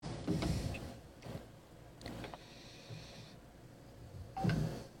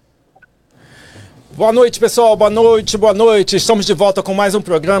Boa noite, pessoal. Boa noite, boa noite. Estamos de volta com mais um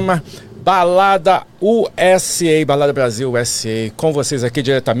programa Balada USA, Balada Brasil USA, com vocês aqui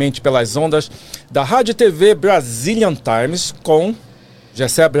diretamente pelas ondas da Rádio TV Brazilian Times, com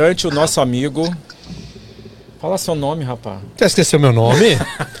Gessé Abrante, o nosso amigo. Fala seu nome, rapaz. Você esqueceu meu nome?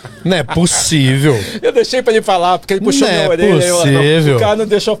 Não é possível. Eu deixei pra ele falar, porque ele puxou minha orelha. Não é possível. O cara não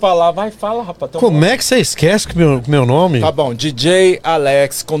deixou falar. Vai, fala, rapaz. Como é que você esquece que meu nome? Tá bom, DJ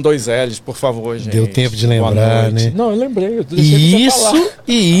Alex com 2 L's, por favor, gente. Deu tempo de lembrar, né? Não, eu lembrei. Eu deixei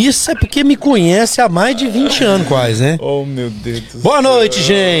isso é porque me conhece há mais de 20 anos quase, né? Oh, meu Deus do céu. Boa noite,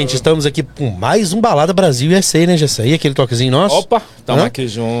 gente. Estamos aqui com mais um Balada Brasil USA, né, Gessé? E aquele toquezinho nosso? Opa, estamos aqui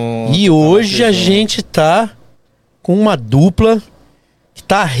juntos. E hoje a gente tá com uma dupla que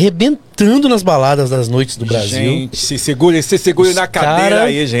tá arrebentando nas baladas das noites do Brasil. Gente, se segure na cadeira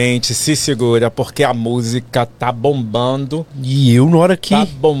aí, gente. Se segura, porque a música tá bombando. E eu, na hora que... Tá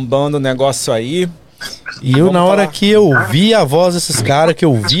bombando o negócio aí. E eu, na hora que eu ouvi a voz desses caras, que eu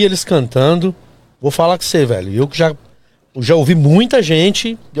ouvi eles cantando, vou falar com você, velho. Eu que já ouvi muita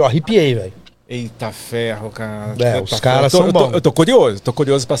gente, eu arrepiei, velho. Eita ferro, cara. Os caras são bons. Eu tô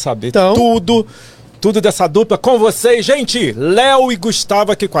curioso pra saber então, tudo dessa dupla com vocês, gente. Léo e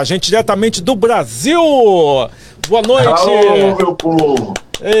Gustavo aqui com a gente, diretamente do Brasil. Boa noite. Alô, meu povo.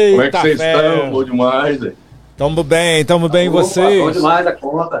 Eita, como é que vocês estão? Bom demais, velho. Tamo bem, vocês? Bom demais a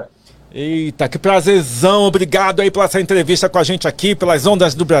conta. Eita, que prazerzão. Obrigado aí por essa entrevista com a gente aqui, pelas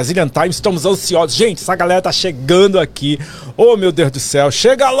ondas do Brazilian Times. Estamos ansiosos. Gente, essa galera tá chegando aqui. Oh, meu Deus do céu.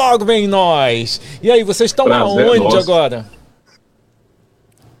 Chega logo, vem nós. E aí, vocês estão aonde agora?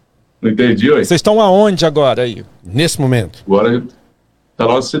 Não entendi, ué. Vocês estão aonde agora aí? Nesse momento? Agora tá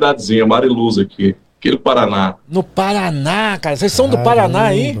nossa cidadezinha, Mariluz aqui no Paraná. No Paraná, cara. Vocês são do Paraná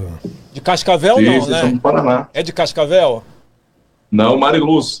aí? De Cascavel? Sim, não, vocês né? são do Paraná. É de Cascavel? Não,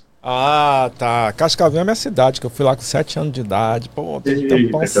 Mariluz. Ah, tá. Cascavel é minha cidade, que eu fui lá com 7 anos de idade. Pô,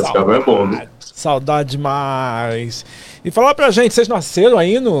 Cascavel é bom, né? Saudade demais. E fala pra gente, vocês nasceram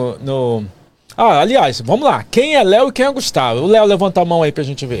aí no... Ah, aliás, vamos lá. Quem é Léo e quem é Gustavo? O Léo levanta a mão aí pra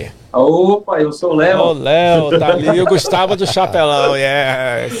gente ver. Opa, eu sou o Léo. O Léo, tá ali. E o Gustavo do Chapelão,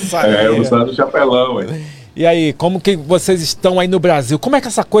 isso aí. O Gustavo do Chapelão, ué. E aí, como que vocês estão aí no Brasil? Como é que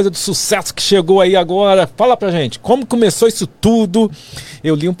essa coisa do sucesso que chegou aí agora? Fala pra gente, como começou isso tudo?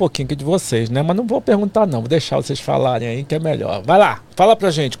 Eu li um pouquinho aqui de vocês, né? Mas não vou perguntar não, vou deixar vocês falarem aí que é melhor. Vai lá, fala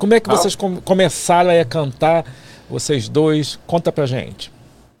pra gente, como é que vocês começaram aí a cantar, vocês dois? Conta pra gente.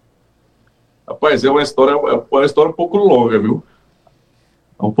 Rapaz, é uma história um pouco longa, viu?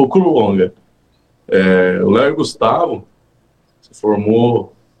 É um pouco longa. O Léo e o Gustavo se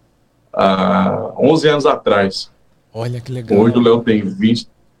formou há 11 anos atrás. Olha que legal. Hoje o Léo tem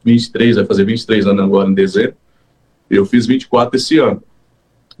 23, vai fazer 23 anos agora em dezembro. Eu fiz 24 esse ano,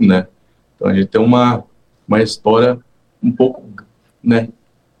 né? Então a gente tem uma história um pouco, né?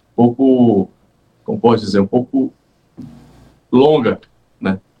 Como posso dizer, um pouco longa,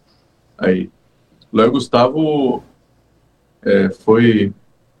 né? Aí, o Léo e o Gustavo foi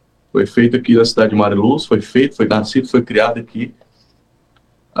feito aqui na cidade de Mariluz, foi nascido, foi criado aqui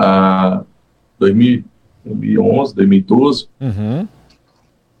em 2011, 2012. Uhum.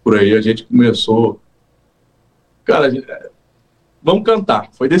 Por aí a gente começou. Cara, vamos cantar.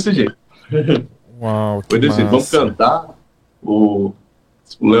 Foi desse jeito. Uau, foi desse jeito. Vamos cantar. O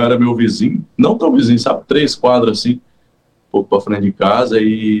Léo era meu vizinho, não tão vizinho, sabe? 3 quadras assim, um pouco pra frente de casa.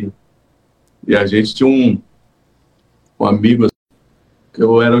 E a gente tinha um amigo.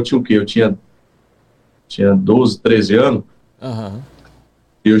 Eu tinha o quê? Eu tinha 12, 13 anos. Uhum.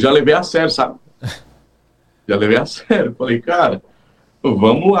 E eu já levei a sério, sabe? Já levei a sério. Falei, cara,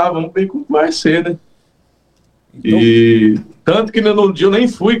 vamos lá, vamos ver como vai ser, né? Então... E tanto que no dia eu nem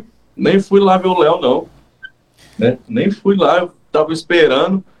fui lá ver o Léo, não. Né? Nem fui lá, eu tava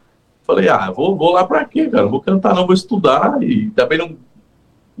esperando. Falei, vou lá pra quê, cara? Não vou cantar não, vou estudar. E também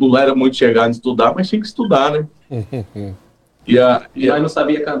não era muito chegar em estudar, mas tinha que estudar, né? E nós não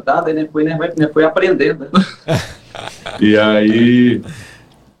sabia cantar, daí depois foi aprendendo. E aí,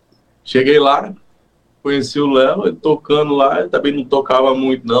 cheguei lá, conheci o Léo, ele tocando lá, ele também não tocava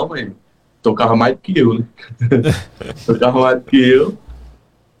muito não, mas tocava mais do que eu, né? Tocava mais do que eu.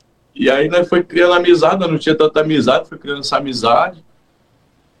 E aí nós foi criando amizade, nós não tinha tanta amizade, foi criando essa amizade.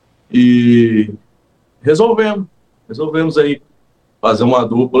 E resolvemos aí fazer uma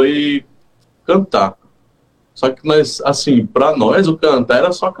dupla e cantar. Só que nós, assim, pra nós o cantar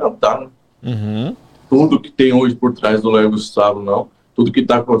era só cantar, né? Uhum. Tudo que tem hoje por trás do Léo e Gustavo, não. Tudo que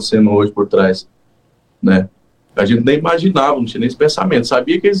tá acontecendo hoje por trás, né? A gente nem imaginava, não tinha nem esse pensamento.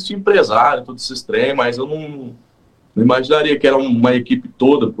 Sabia que existia empresário, todos esses trem, mas eu Não imaginaria que era uma equipe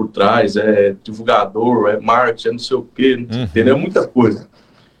toda por trás, divulgador, marketing, não sei o quê, entendeu? Muita coisa.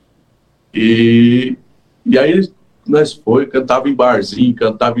 E aí nós cantava em barzinho,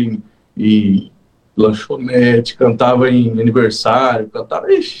 cantava em lanchonete, cantava em aniversário,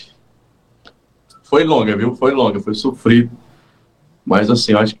 cantava... Ixi, foi longa, viu? Foi longa, foi sofrido. Mas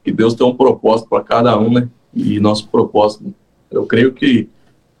assim, eu acho que Deus tem um propósito para cada um, né? E nosso propósito, eu creio que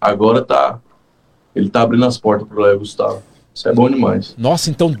agora ele tá abrindo as portas pro Léo Gustavo. Isso é bom demais. Nossa,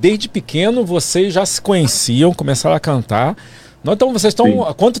 então desde pequeno vocês já se conheciam, começaram a cantar. Então vocês estão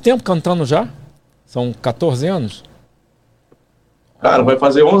há quanto tempo cantando já? São 14 anos? Cara, vai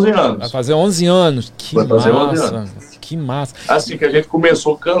fazer 11 anos. Vai fazer 11 anos. Que vai fazer massa. 11 anos. Que massa. Assim que a gente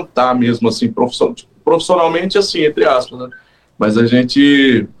começou a cantar mesmo, assim, profissionalmente, assim, entre aspas, né? Mas a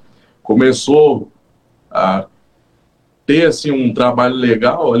gente começou a ter, assim, um trabalho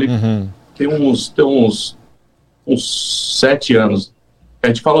legal ali. Tem uns 7 anos. A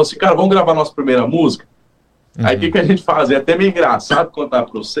gente falou assim, cara, vamos gravar nossa primeira música? Aí o que a gente fazia? É até meio engraçado contar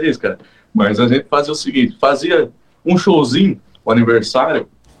pra vocês, cara, mas a gente fazia o seguinte, fazia um showzinho, o aniversário.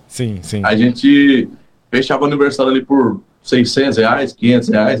 Sim. A gente fechava o aniversário ali por R$600,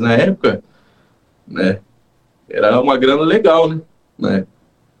 R$500 na época, né? Era uma grana legal, né?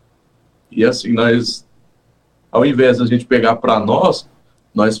 E assim, nós, ao invés de a gente pegar pra nós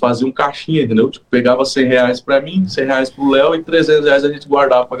fazíamos caixinha, entendeu? Tipo, pegava R$100 pra mim, R$100 pro Léo e R$300 a gente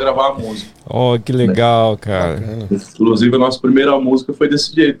guardava pra gravar a música. Oh, que legal, né? Cara. Inclusive, a nossa primeira música foi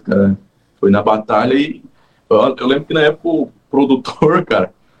desse jeito, cara. Foi na batalha e eu lembro que na época o produtor,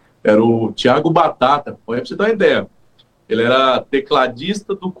 cara, era o Thiago Batata. Pra você dar uma ideia. Ele era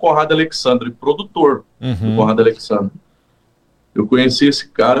tecladista do Conrado Alexandre, produtor do Conrado Alexandre. Eu conheci esse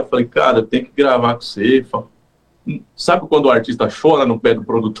cara, falei, cara, eu tenho que gravar com você. Sabe quando o artista chora no pé do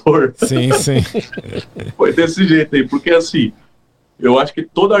produtor? Sim. Foi desse jeito aí, porque assim, eu acho que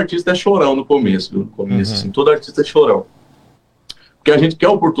todo artista é chorão no começo, viu? Assim, todo artista é chorão. Porque a gente quer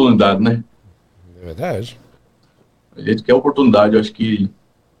oportunidade, né? É verdade. A gente quer oportunidade, eu acho que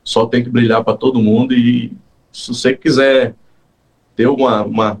só tem que brilhar para todo mundo e se você quiser ter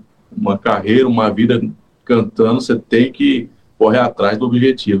uma carreira, uma vida cantando, você tem que correr atrás do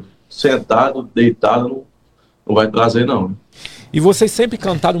objetivo. Sentado, deitado, não vai trazer, não. E vocês sempre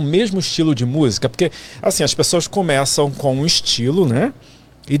cantaram o mesmo estilo de música? Porque, assim, as pessoas começam com um estilo, né?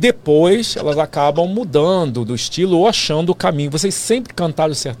 E depois elas acabam mudando do estilo ou achando o caminho. Vocês sempre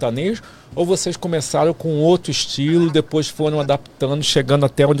cantaram sertanejo ou vocês começaram com outro estilo e depois foram adaptando, chegando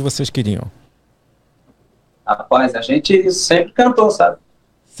até onde vocês queriam? Rapaz, a gente sempre cantou, sabe?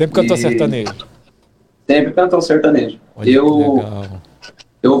 Sempre cantou sertanejo? Sempre cantou sertanejo. Olha,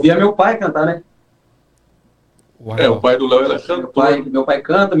 eu via meu pai cantar, né? Uau. O pai do Léo era cantor. Meu pai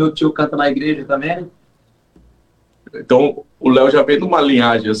canta, meu tio canta na igreja também, né? Então, o Léo já veio numa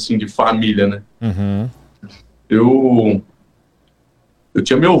linhagem, assim, de família, né? Eu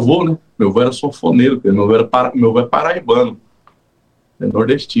tinha meu avô, né? Meu avô era sanfoneiro, meu avô é paraibano, é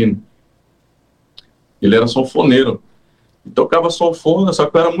nordestino. Ele era sanfoneiro. E tocava sanfona, só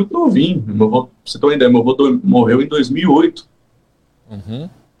que eu era muito novinho. Meu avô, pra você ter uma ideia, meu avô morreu em 2008.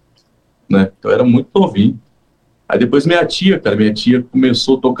 Né? Então eu era muito novinho. Aí depois minha tia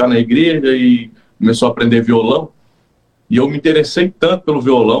começou a tocar na igreja e começou a aprender violão. E eu me interessei tanto pelo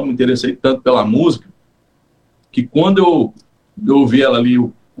violão, me interessei tanto pela música, que quando eu ouvi ela ali,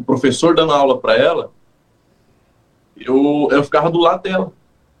 o professor dando aula para ela, eu ficava do lado dela.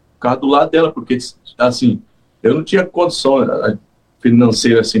 Porque, assim, eu não tinha condição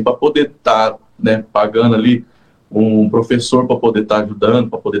financeira, assim, para poder estar, né, pagando ali um professor para poder estar ajudando,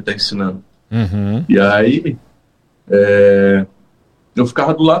 para poder estar ensinando. E aí, eu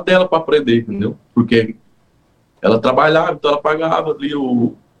ficava do lado dela para aprender, entendeu? Porque ela trabalhava, então ela pagava ali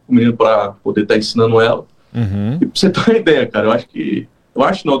o menino para poder estar ensinando ela. E pra você ter uma ideia, cara,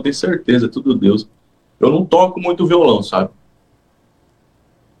 eu tenho certeza, é tudo Deus. Eu não toco muito violão, sabe?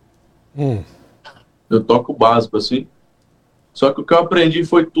 Eu toco o básico, assim. Só que o que eu aprendi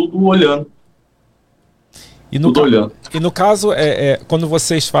foi tudo olhando. E no caso, quando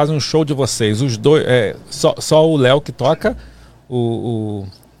vocês fazem um show de vocês, os dois, só o Léo que toca o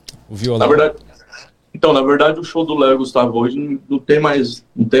violão? Na verdade, o show do Léo e Gustavo hoje não tem mais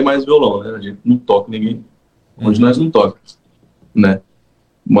violão, né? A gente não toca ninguém. Hoje nós não tocamos, né?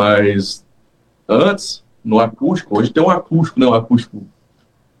 Mas antes, no acústico, hoje tem um acústico, né?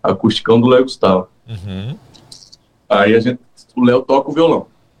 Acusticão do Léo e Gustavo. Aí o Léo toca o violão.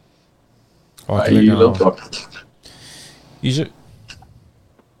 Aí o Léo toca. E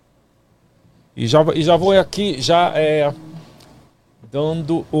já vou aqui,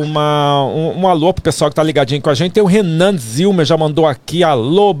 Dando um alô pro pessoal que tá ligadinho com a gente. Tem o Renan Zilmer, já mandou aqui.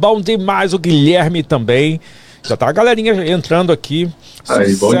 Alô, bom demais. O Guilherme também. Já tá a galerinha entrando aqui.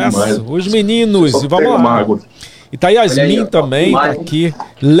 Aí, bom demais. Os meninos. Só E vamos lá. E tá Yasmin aí, também, tá aqui.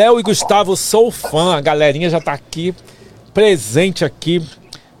 Léo e Gustavo, sou fã. A galerinha já tá aqui, presente aqui.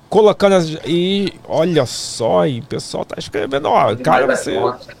 Colocando e olha só, e o pessoal tá escrevendo, ó, cara,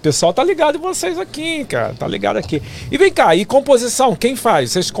 o pessoal tá ligado em vocês aqui, cara, tá ligado aqui. E vem cá, e composição, quem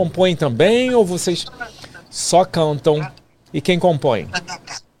faz? Vocês compõem também ou vocês só cantam? E quem compõe?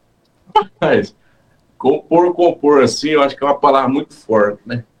 Mas, compor assim, eu acho que é uma palavra muito forte,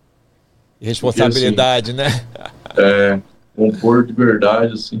 né? Responsabilidade, porque, assim, né? Compor de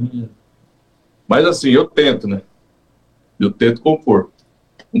verdade, assim. Mas assim, eu tento, né? Eu tento compor.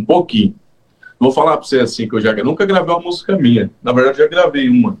 Um pouquinho. Vou falar pra você assim, que eu nunca gravei uma música minha. Na verdade, já gravei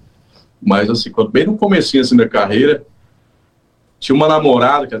uma. Mas assim, bem no comecinho assim da carreira, tinha uma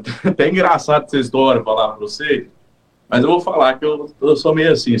namorada, que até engraçado essa história, falar pra você, mas eu vou falar que eu sou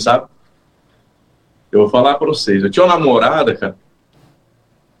meio assim, sabe? Eu vou falar pra vocês. Eu tinha uma namorada, cara,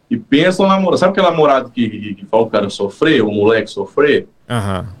 e pensa no namorado. Sabe aquele namorado que fala o cara sofrer, o moleque sofrer?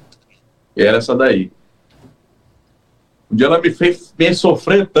 Aham. Era essa daí. Um dia ela me fez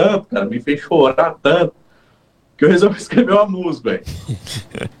sofrer tanto, cara, me fez chorar tanto, que eu resolvi escrever uma música, velho.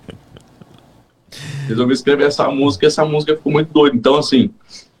 Resolvi escrever essa música, e essa música ficou muito doida. Então, assim,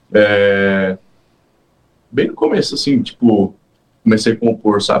 bem no começo, assim, tipo, comecei a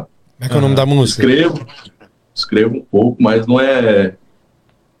compor, sabe? Como é que é o nome da música? Escrevo um pouco, mas não é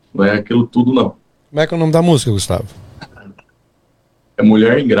aquilo tudo, não. Como é que é o nome da música, Gustavo? É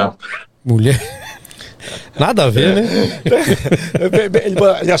Mulher Ingrata. Mulher... Nada a ver, né?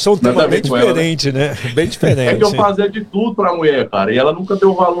 Ele achou um tema bem diferente, né? Bem diferente. É que eu fazia de tudo pra mulher, cara, e ela nunca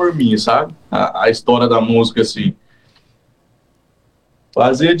deu valor mim, sabe? A história da música, assim.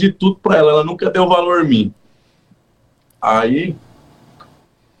 Fazia de tudo pra ela nunca deu valor mim. Aí...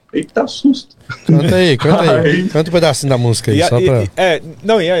 Eita, susto. Canta aí. Canta um pedacinho da música aí, só pra...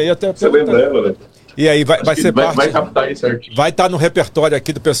 eu até... Você lembra dela, né? E aí, vai ser parte... Vai captar aí certinho. Vai estar no repertório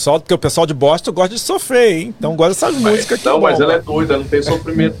aqui do pessoal, porque o pessoal de Boston gosta de sofrer, hein? Então gosta dessas músicas aqui. Não, mas ela é doida, não tem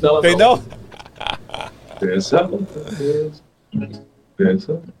sofrimento dela, tem não? Pensa.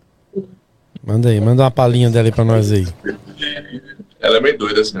 Manda aí, manda uma palhinha dela aí pra nós aí. Ela é meio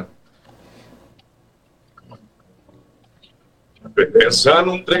doida, assim, ó. Pensa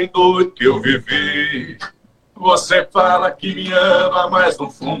num trem doido que eu vivi. Você fala que me ama, mas no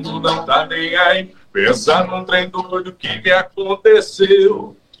fundo não tá nem aí. Pensa num trem doido que me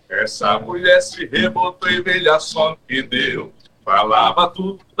aconteceu. Essa mulher se rebotou e veja só no que deu. Falava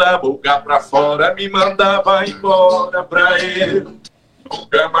tudo da boca pra fora, me mandava embora pra ele.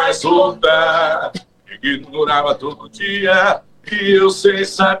 Nunca mais voltar, me ignorava todo dia. E eu sem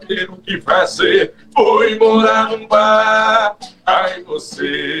saber o que fazer, fui morar num bar. Aí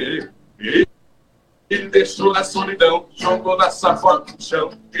você me deixou na solidão, jogou nossa foto no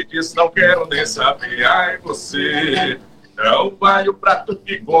chão e disse não quero nem saber. Ai, você não vai o prato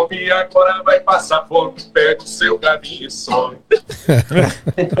que come, agora vai passar fome, pega o seu caminho e some.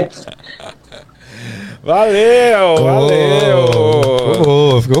 Valeu!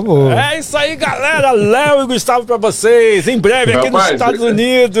 Ficou bom. É isso aí, galera. Léo e Gustavo pra vocês. Em breve aqui nos Estados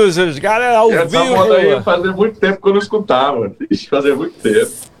Unidos. Galera, ao vivo. Essa moda aí fazia muito tempo que eu não escutava. Fazia muito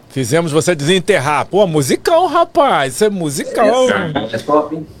tempo. Fizemos você desenterrar. Pô, musicão, rapaz. Isso é musicão. É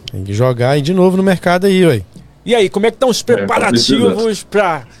top, hein? Tem que jogar aí de novo no mercado aí, ué. E aí, como é que estão os preparativos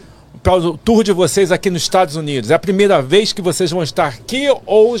para o tour de vocês aqui nos Estados Unidos? É a primeira vez que vocês vão estar aqui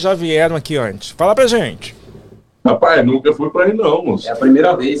ou já vieram aqui antes? Fala pra gente. Rapaz, nunca fui pra aí não, moço. É a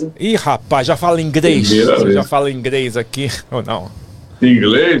primeira vez, hein? Ih, rapaz, já fala inglês. Já fala inglês aqui ou não?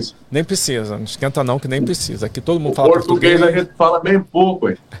 Inglês? Nem precisa, não esquenta não que nem precisa. Aqui todo mundo fala português. A gente fala bem pouco,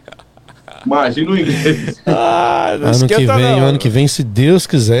 ué. Imagina o inglês. Ano que vem, se Deus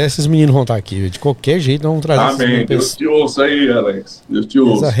quiser, esses meninos vão estar aqui. De qualquer jeito, nós vamos trazer. Amém. Deus te ouça aí, Alex. Deus te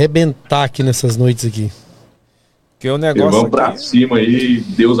ouça. Vamos arrebentar aqui nessas noites aqui. Que o negócio vamos aqui... pra cima aí.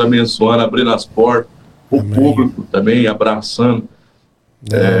 Deus abençoando, abrindo as portas. O Amém. Público também abraçando.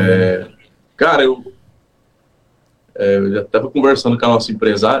 Cara, eu já estava conversando com a nossa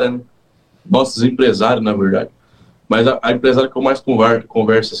empresária, né? Nossos empresários, na verdade. Mas a empresária que eu mais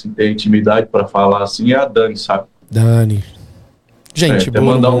converso assim, tem intimidade para falar assim, é a Dani, sabe? Dani. Gente, até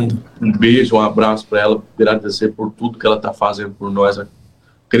mandar um beijo, um abraço para ela, agradecer por tudo que ela tá fazendo por nós,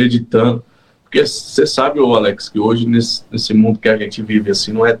 acreditando. Porque você sabe, Alex, que hoje nesse mundo que a gente vive,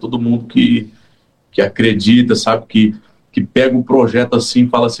 assim, não é todo mundo que acredita, sabe? Que que pega um projeto assim,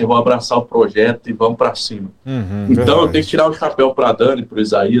 fala assim, vou abraçar o projeto e vamos para cima. Então verdade. eu tenho que tirar o chapéu para Dani, para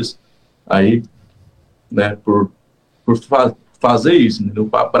Isaías, aí, né, por fazer isso, entendeu?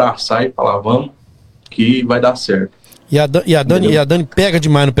 Para abraçar e falar, vamos, que vai dar certo. E a Dani pega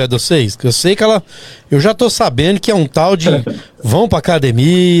demais no pé de vocês? Eu sei que eu já tô sabendo que é um tal de vão pra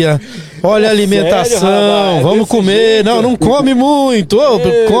academia, olha a alimentação, sério, vamos comer. jeito? Não come muito,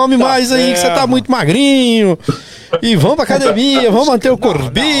 come mais aí que você tá muito magrinho. E vamos pra academia, vamos manter o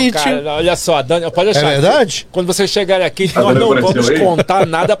corbite. Cara, olha só, Dani, pode deixar. É verdade? Quando vocês chegarem aqui, nós não vamos contar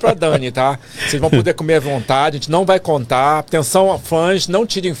nada pra Dani, tá? Vocês vão poder comer à vontade, a gente não vai contar. Atenção, fãs, não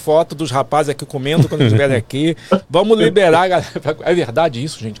tirem foto dos rapazes aqui comendo quando estiverem aqui. Vamos liberar a galera. É verdade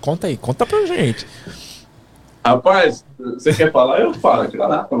isso, gente? Conta aí, conta pra gente. Rapaz, você quer falar? Eu falo.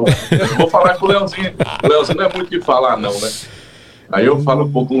 Eu vou falar com o Leozinho. O Leozinho não é muito de falar, não, né? Aí eu falo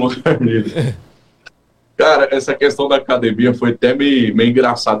um pouco no lugar dele. Cara, essa questão da academia foi até meio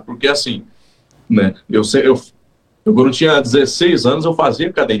engraçado, porque assim, né, eu quando tinha 16 anos eu fazia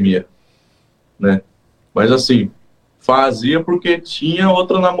academia, né, mas assim, fazia porque tinha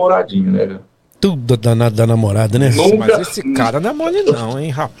outra namoradinha, né. Tudo danado da namorada, né? Mas esse cara não é mole não, hein,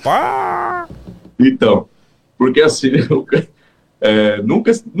 rapaz? Então, porque assim,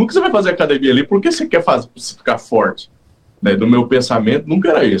 nunca você vai fazer academia ali porque você quer fazer, pra você ficar forte, né, no meu pensamento nunca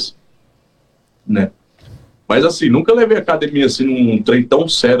era isso, né. Mas assim, nunca levei a academia assim num trem tão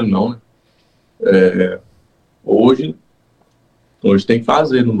sério, não, né? Hoje tem que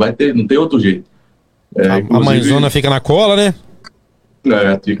fazer, não tem outro jeito. A mãezona fica na cola, né?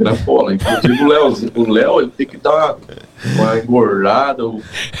 Fica na cola. Inclusive o Léo, ele tem que dar uma engordada. O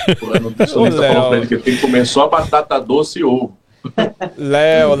nutricionista falou pra ele que ele tem que comer só batata doce e ovo.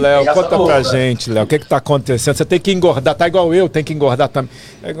 Léo, conta pra gente, Léo, o que tá acontecendo? Você tem que engordar, tá igual eu, tem que engordar também.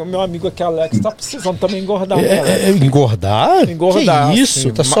 O meu amigo aqui, Alex, tá precisando também engordar. Engordar? Engordar. Que isso?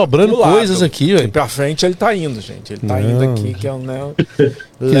 Assim, tá sobrando coisas aqui, velho. Pra frente ele tá indo, gente. Ele tá indo aqui, que é um Léo.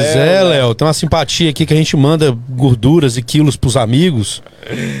 Quiser, Léo, tem uma simpatia aqui que a gente manda gorduras e quilos pros amigos.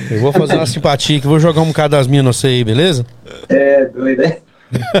 Eu vou fazer uma simpatia aqui, vou jogar um bocado das minhas, não sei aí, beleza? Doido, né?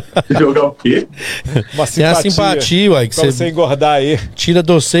 Jogar o quê? Uma simpatia. É a simpatia, uai, que você engordar aí. Tira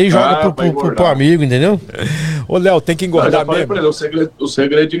doce e joga pro amigo, entendeu? Ô, Léo, tem que engordar mesmo. Pra ele, o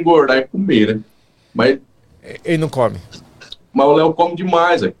segredo de engordar é comer, né? Mas ele não come. Mas o Léo come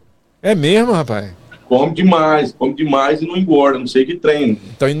demais, velho. É mesmo, rapaz? Come demais e não engorda, não sei que treino.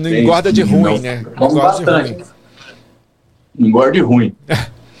 Então ele não engorda de ruim, né? Engorda de ruim. Engorda de ruim.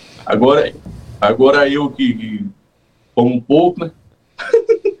 Agora eu que como um pouco, né?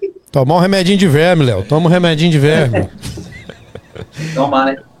 Tomar um remedinho de verme, Léo. Toma um remedinho de verme. Tomar,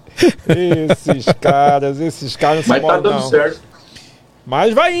 né? Esses caras Mas tá dando certo.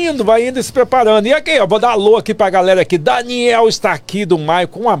 Mas vai indo e se preparando. E aqui, ó, vou dar alô aqui pra galera aqui. Daniel está aqui do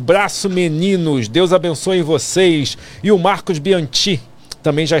Maico. Um abraço, meninos. Deus abençoe vocês. E o Marcos Bianchi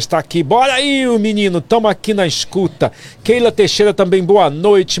também já está aqui. Bora aí, o menino. Tamo aqui na escuta. Keila Teixeira também, boa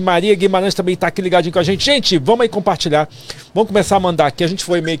noite. Maria Guimarães também tá aqui ligadinho com a gente. Gente, vamos aí compartilhar. Vamos começar a mandar aqui. A gente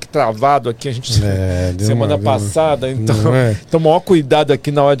foi meio que travado aqui. A gente semana passada. Então, maior cuidado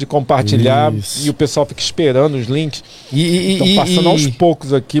aqui na hora de compartilhar. Isso. E o pessoal fica esperando os links. Estão passando aos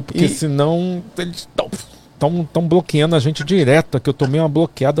poucos aqui, porque senão eles estão bloqueando a gente direto aqui. Eu tomei uma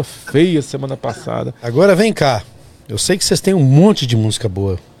bloqueada feia semana passada. Agora vem cá. Eu sei que vocês têm um monte de música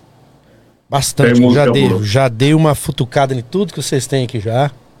boa. Bastante. Já dei uma futucada em tudo que vocês têm aqui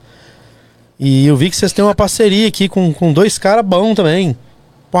já. E eu vi que vocês têm uma parceria aqui com dois caras bons também.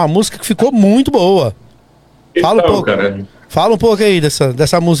 Uma música que ficou muito boa. Fala um pouco aí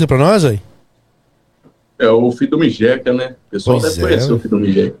dessa música pra nós, aí. É o Fido Mijeca, né? O pessoal deve conhecer o Fido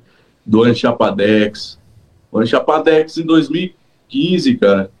Mijeca. Do Anchapadex. O Anchapadex em 2015,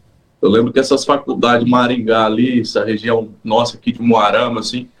 cara. Eu lembro que essas faculdades de Maringá ali, essa região nossa aqui de Moarama,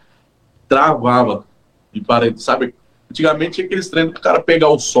 assim, travava de parede, sabe? Antigamente tinha aqueles treinos do cara pegar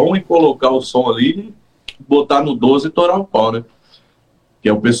o som e colocar o som ali, botar no 12 e torar o pau, né? Que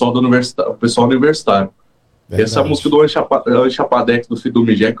é o pessoal universitário. Verdade. Essa música do Anchapadex do Fido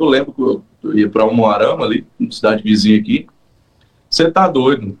Mijeca, eu lembro que eu ia pra Moarama ali, uma cidade vizinha aqui. Você tá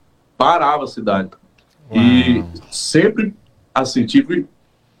doido, parava a cidade. Uau. E sempre, assim, tive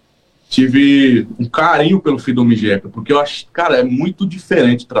um carinho pelo Fido Mijeca, porque eu acho, cara, é muito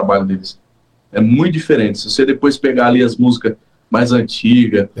diferente o trabalho deles. É muito diferente. Se você depois pegar ali as músicas mais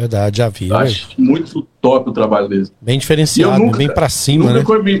antigas... Verdade, já vi. Acho muito top o trabalho deles. Bem diferenciado, bem pra cima, né?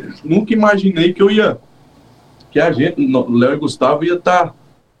 Nunca imaginei que que a gente, Léo e Gustavo, ia estar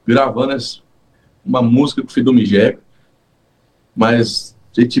gravando uma música com o Fido Mijeca. Mas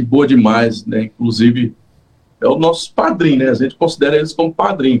gente boa demais, né? Inclusive, é o nosso padrinho, né? A gente considera eles como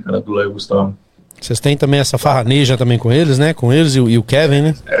padrinho, cara, do Léo e Gustavo. Vocês têm também essa farraneja também com eles, né? Com eles e o Kevin,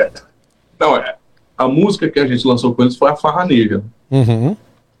 né? Não, a música que a gente lançou com eles foi a Farra Negra. Uhum.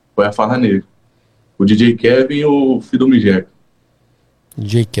 Foi a Farra Negra. O DJ Kevin e o Fido Mijeca.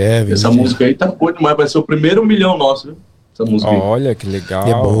 DJ Kevin. Essa música aí tá boa demais, vai ser o primeiro 1 milhão nosso, viu? Essa música aí. Olha que legal.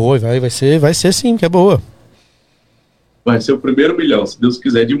 É boa, vai ser sim, que é boa. Vai ser o primeiro 1 milhão, se Deus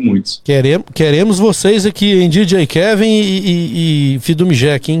quiser, de muitos. Queremos vocês aqui em DJ Kevin e Fido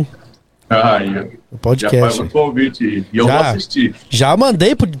Mijeca, hein? O podcast. Já faz um convite e eu vou assistir. Já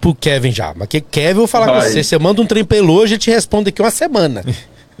mandei pro Kevin já, mas que Kevin eu vou falar com você. Você manda um trem pra ele hoje e te responde aqui uma semana.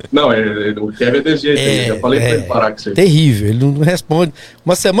 Não, o Kevin é desse jeito, já falei pra ele parar com você. Terrível, ele não responde.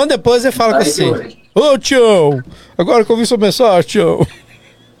 Uma semana depois ele fala com você. Ô, Tião, agora que eu vi sua mensagem, Tião.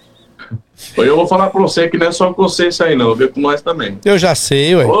 Eu vou falar pra você que não é só com você isso aí não, eu vejo com nós também. Eu já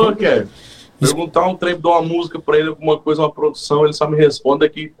sei, ué. Ô, Kevin, perguntar um trem de uma música pra ele, alguma coisa, uma produção, ele só me responde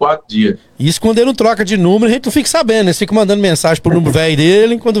daqui 4 dias. Isso quando ele não troca de número, a gente não fica sabendo, ele fica mandando mensagem pro número velho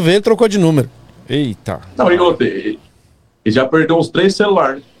dele, quando vê ele trocou de número. Eita. Não, ele já perdeu uns 3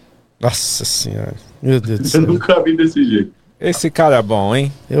 celulares. Nossa senhora, meu Deus do Eu céu. nunca vi desse jeito. Esse cara é bom,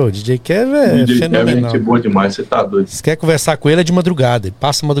 hein? O DJ Kevin é DJ fenomenal. Kevin é gente boa demais, você tá doido. Se quer conversar com ele é de madrugada, ele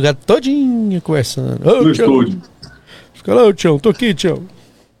passa a madrugada todinha conversando. Ô, No Tião. estúdio. Fica lá, ô, Tião, tô aqui, Tião.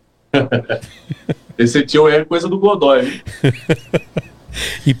 Esse tio é coisa do Godoy, hein?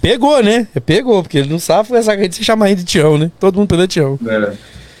 E pegou, né? Pegou, porque ele não sabe conversar com a gente se chamar de Tião, né? Todo mundo pelo Tião.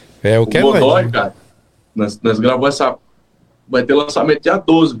 O que é Godoy, cara, nós gravamos essa... Vai ter lançamento dia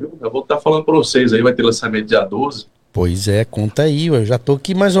 12, viu? Eu vou estar falando pra vocês aí, vai ter lançamento dia 12. Pois é, conta aí, eu já tô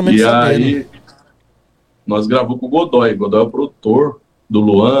aqui mais ou menos sabendo. E aí, nós gravamos com o Godoy. Godoy é o produtor do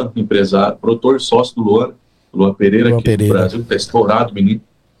Luan, empresário, produtor e sócio do Luan Pereira, Luan aqui Pereira. do Brasil, tá estourado, menino.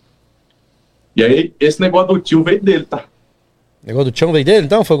 E aí, esse negócio do tio veio dele, tá? O negócio do Tião veio dele,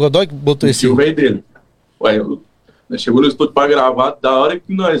 então? Foi o Godoy que botou O esse... tio veio dele. Ué, nós chegou no estúdio pra gravar, da hora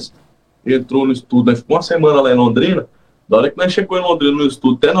que nós entrou no estúdio, nós ficamos uma semana lá em Londrina, da hora que nós chegou em Londrina no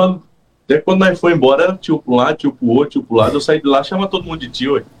estúdio, até quando nós foi embora, era tio pro lado, tio pro outro, tio pro lado, eu saí de lá, chama todo mundo de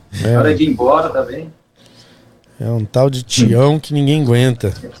tio, ué. Hora de ir embora, tá bem? É um tal de Tião que ninguém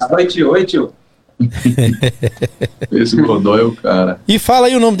aguenta. Oi, tio. Esse Godoy é o cara. E fala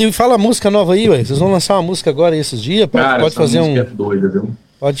aí o nome dele, fala a música nova aí, ué. Vocês vão lançar uma música agora esses dias? Cara, Pode fazer música é doida, viu?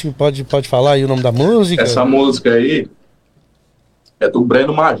 Pode falar aí o nome da música? Essa música aí é do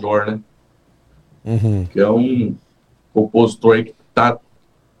Breno Major, né? Uhum. Que é um compositor aí que tá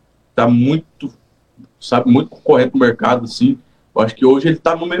muito, sabe, muito concorrente no mercado, assim. Eu acho que hoje ele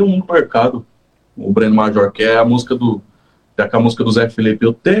tá número 1 do mercado, o Breno Major, que é a música aquela música do Zé Felipe,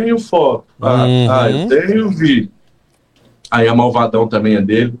 eu tenho foto, eu tenho vídeo. Aí a Malvadão também é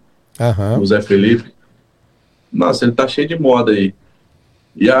dele, do Zé Felipe. Nossa, ele tá cheio de moda aí.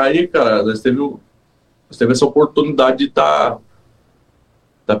 E aí, cara, nós teve essa oportunidade de tá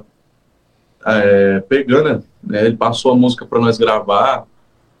pegando, né? Ele passou a música para nós gravar.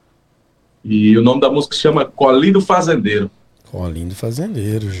 E o nome da música se chama Colinho do Fazendeiro. Colinho do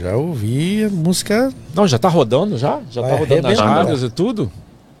Fazendeiro, já ouvi a música. Não, já tá rodando já? Já tá rodando nas rádios e tudo?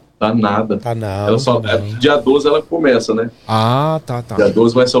 Tá nada. Tá não. Ela só, dia 12 ela começa, né? Ah, tá. Dia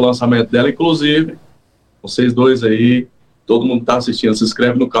 12 vai ser o lançamento dela, inclusive. Vocês dois aí, todo mundo tá assistindo, se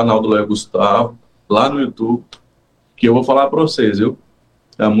inscreve no canal do Léo Gustavo, lá no YouTube, que eu vou falar pra vocês, viu?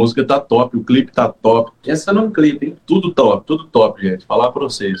 A música tá top, o clipe tá top. Pensa num clipe, hein? Tudo top, gente. Falar pra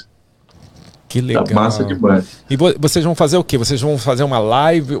vocês. Que legal. Tá massa demais. E vocês vão fazer o quê? Vocês vão fazer uma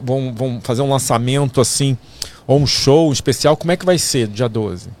live, vão fazer um lançamento assim, ou um show especial? Como é que vai ser dia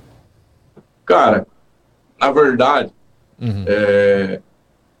 12? Cara, na verdade,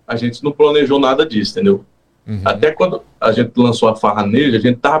 a gente não planejou nada disso, entendeu? Até quando a gente lançou a Farra Negra, a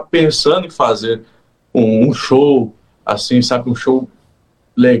gente tava pensando em fazer um show, assim, sabe? Um show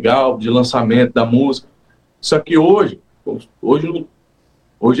legal de lançamento da música. Só que hoje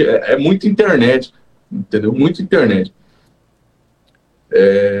é muita internet, entendeu? Muita internet.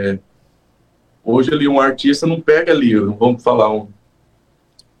 Hoje ali um artista não pega ali, vamos falar,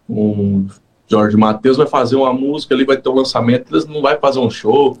 um Jorge Mateus vai fazer uma música, ali vai ter um lançamento, ele não vai fazer um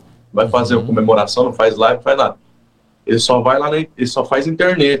show, vai fazer uma comemoração, não faz live, não faz nada. Ele só vai lá, ele só faz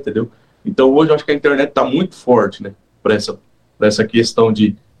internet, entendeu? Então hoje eu acho que a internet tá muito forte, né? Para essa questão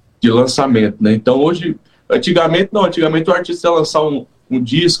de lançamento, né? Então hoje, antigamente o artista ia lançar um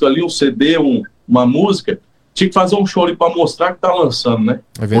disco ali, um CD, uma música, tinha que fazer um show ali para mostrar que tá lançando, né?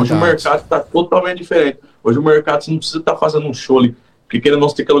 Hoje o mercado tá totalmente diferente. Hoje o mercado, você não precisa estar fazendo um show ali, porque querendo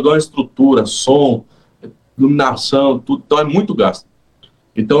nós ter que alugar uma estrutura, som, iluminação, tudo, então é muito gasto.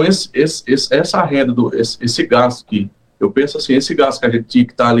 Então, essa renda, esse gasto que, eu penso assim, esse gasto que a gente tinha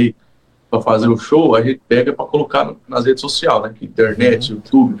que estar ali para fazer o show, a gente pega para colocar nas redes sociais, né? Internet,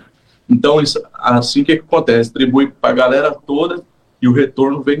 YouTube. Então, assim, o que acontece? Distribui para a galera toda e o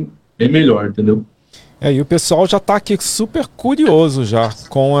retorno vem melhor, entendeu? E o pessoal já está aqui super curioso já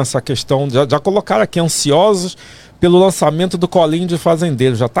com essa questão, já colocaram aqui ansiosos pelo lançamento do Colinho de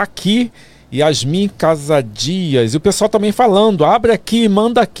Fazendeiro, já está aqui, Yasmin Casadias, e o pessoal também falando, abre aqui,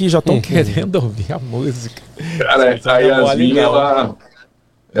 manda aqui, já estão querendo ouvir a música. Cara, a Yasmin,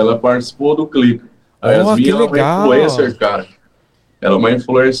 ela participou do clipe. A Yasmin é uma influencer, cara. Ela é uma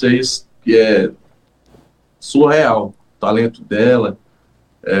influencer que é surreal, o talento dela,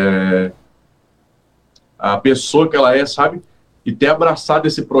 a pessoa que ela é, sabe? E ter abraçado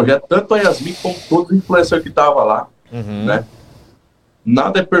esse projeto, tanto a Yasmin como todos os influencers que estavam lá, né?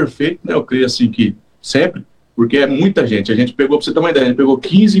 Nada é perfeito, né? Eu creio assim que sempre, porque é muita gente. A gente pegou, pra você ter uma ideia, a gente pegou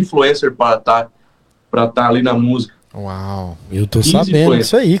 15 influencers para tá ali na música. Uau! Eu tô sabendo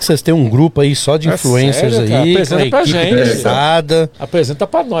disso aí, que vocês têm um grupo aí só de influencers sério, aí. Apresenta pra gente. Pesada. Apresenta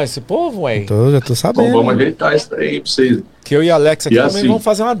pra nós esse povo, ué. Já tô sabendo. Então, vamos ajeitar isso aí pra vocês. Que eu e Alex aqui e também assim, vamos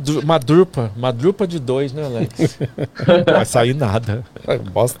fazer uma drupa de 2, né, Alex? Não vai sair nada.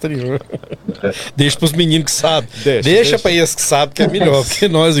 Bosta nenhuma. Deixa pros meninos que sabem. Deixa pra eles que sabem que é melhor, porque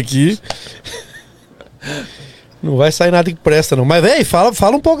nós aqui... Não vai sair nada que presta, não. Mas, velho,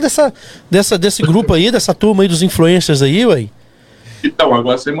 fala um pouco desse grupo aí, dessa turma aí dos influencers aí, ué. Então,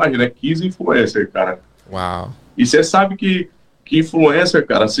 agora você imagina, 15 influencers, cara. Uau. E você sabe que influencer,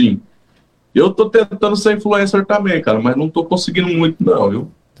 cara, assim, eu tô tentando ser influencer também, cara, mas não tô conseguindo muito, não,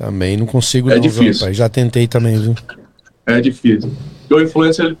 viu? Também não consigo, não, difícil. Rapaz. Já tentei também, viu? É difícil. Porque o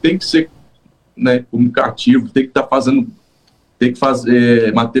influencer, ele tem que ser, né, comunicativo, tem que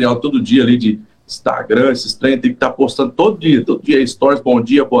fazer material todo dia ali de Instagram, esses treinos, tem que estar postando todo dia stories, bom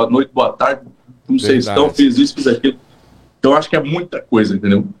dia, boa noite, boa tarde, como vocês estão, fiz isso, fiz aquilo. Então, acho que é muita coisa,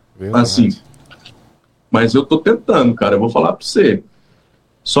 entendeu? Verdade. Assim, mas eu tô tentando, cara, eu vou falar pra você.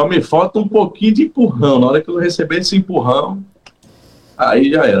 Só me falta um pouquinho de empurrão. Na hora que eu receber esse empurrão, aí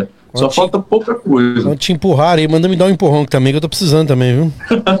já era. Só falta pouca coisa. Quando te empurrar aí, manda me dar um empurrão também, que eu tô precisando também, viu?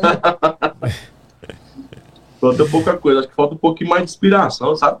 Falta pouca coisa, acho que falta um pouquinho mais de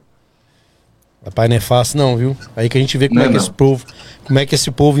inspiração, sabe? Rapaz, não é fácil não, viu? Aí que a gente vê como é que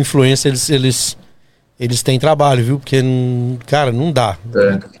esse povo influencer, eles têm trabalho, viu? Porque, cara, não dá.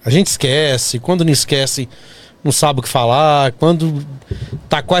 A gente esquece, quando não esquece, não sabe o que falar, quando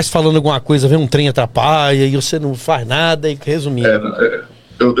tá quase falando alguma coisa, vem um trem atrapalha e você não faz nada, e resumindo.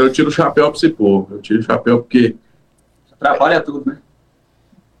 Eu tiro o chapéu pra esse povo, eu tiro o chapéu porque... Trabalha tudo, né?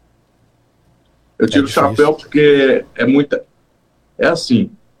 Eu tiro o chapéu porque é assim,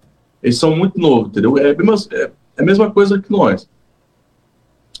 eles são muito novos, entendeu? É a mesma coisa que nós.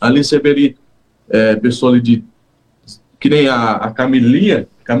 Ali você vê ali, pessoa ali que nem a Camilinha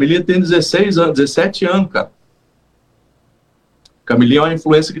tem 16 anos, 17 anos, cara. Camilinha é uma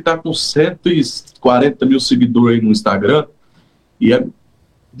influencer que tá com 140 mil seguidores aí no Instagram e é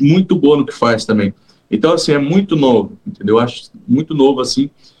muito boa no que faz também. Então, assim, é muito novo, entendeu? Eu acho muito novo, assim,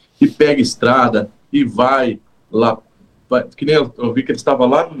 que pega estrada e vai lá, que nem eu vi que ele estava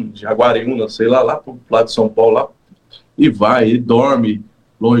lá em Jaguariúna, sei lá pro lado de São Paulo, lá, e vai, ele dorme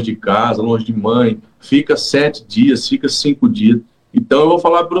longe de casa, longe de mãe, fica 7 dias, fica 5 dias. Então eu vou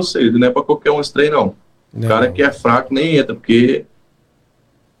falar para vocês, não é para qualquer um esse trem, não. O cara que é fraco nem entra, porque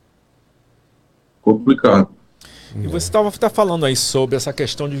complicado. E você estava falando aí sobre essa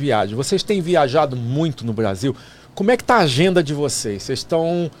questão de viagem. Vocês têm viajado muito no Brasil. Como é que tá a agenda de vocês? Vocês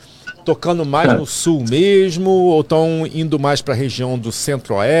estão tocando mais no sul mesmo ou estão indo mais para a região do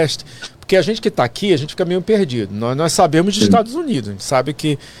centro-oeste? Porque a gente que está aqui, a gente fica meio perdido. Nós sabemos dos Estados Unidos. A gente sabe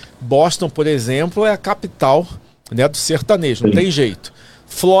que Boston, por exemplo, é a capital, né, do sertanejo. Não tem jeito.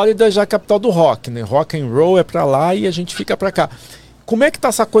 Flórida já é a capital do rock, né? Rock and roll é para lá e a gente fica para cá. Como é que tá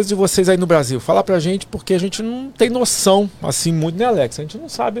essa coisa de vocês aí no Brasil? Fala pra gente, porque a gente não tem noção, assim, muito, né, Alex? A gente não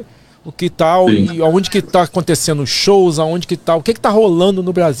sabe o que tá, e aonde que tá acontecendo os shows, aonde que tá, o que tá rolando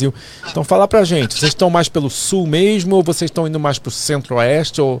no Brasil. Então fala pra gente, vocês estão mais pelo sul mesmo, ou vocês estão indo mais pro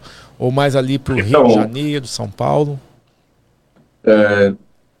centro-oeste, ou mais ali pro Rio de Janeiro, São Paulo? Eu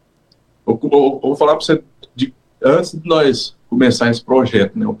vou falar pra você, antes de nós começar esse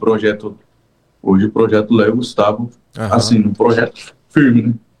projeto, né, hoje o projeto Léo Gustavo, assim, um projeto firme,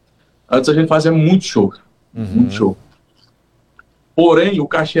 né? Antes a gente fazia muito show, muito show. Porém, o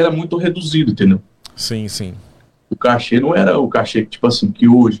cachê era muito reduzido, entendeu? Sim, sim. O cachê não era o cachê, tipo assim, que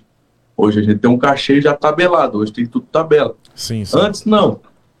hoje. Hoje a gente tem um cachê já tabelado, hoje tem tudo tabela. Sim, sim. Antes não.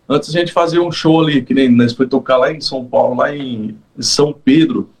 Antes a gente fazia um show ali, que nem nós foi tocar lá em São Paulo, lá em São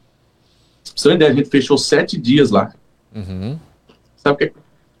Pedro. Pra você ter uma ideia, a gente fechou 7 dias lá. Sabe o que é?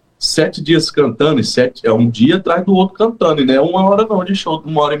 7 dias cantando, é um dia atrás do outro cantando, e não é 1 hora não de show,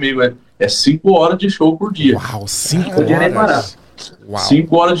 1h30, é 5 horas de show por dia. Uau, 5 horas? Uau.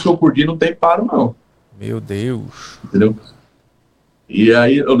 5 horas de show por dia não tem paro, não. Meu Deus. Entendeu? E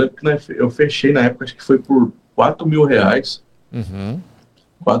aí eu lembro que eu fechei na época, acho que foi por R$4.000.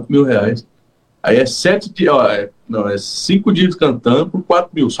 4 mil reais. Aí é 7 dias, não, é 5 dias cantando por 4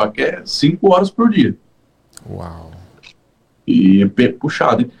 mil, só que é 5 horas por dia. Uau. E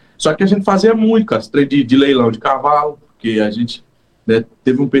puxado, hein? Só que a gente fazia muito, cara, de leilão de cavalo, porque a gente, né,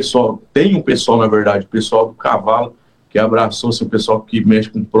 tem um pessoal, na verdade, o pessoal do cavalo, que abraçou, assim, o pessoal que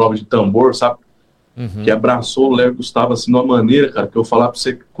mexe com prova de tambor, sabe? Que abraçou o Léo Gustavo, assim, de uma maneira, cara, que eu falar pra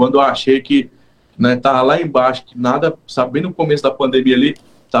você, quando eu achei que, né, tava lá embaixo, que nada, sabe, bem no começo da pandemia ali,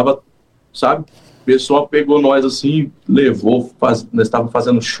 tava, sabe, o pessoal pegou nós, assim, levou, nós estávamos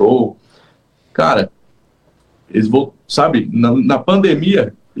fazendo show, cara, eles vão, sabe, na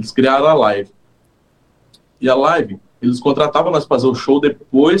pandemia, eles criaram a live. E a live, eles contratavam nós para fazer o show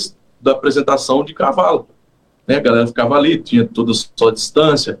depois da apresentação de cavalo. Né? A galera ficava ali, tinha toda a sua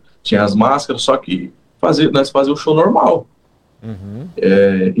distância, tinha as máscaras, só que nós fazíamos o show normal.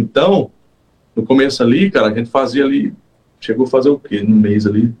 Então, no começo ali, cara, a gente fazia ali, chegou a fazer o quê? No mês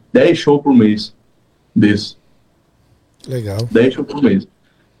ali, 10 shows por mês desse. Legal. 10 shows por mês.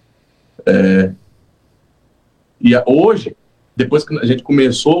 E hoje, depois que a gente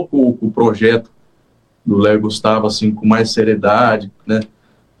começou com o projeto do Léo Gustavo, assim, com mais seriedade, né,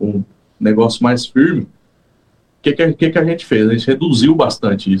 com um negócio mais firme, o que a gente fez? A gente reduziu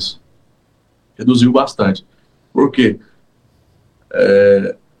bastante isso. Reduziu bastante. Por quê?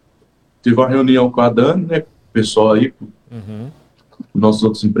 Tive uma reunião com a Dani, né, com o pessoal aí, com nossos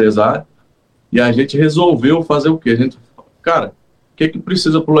outros empresários, e a gente resolveu fazer o quê? A gente, cara, o que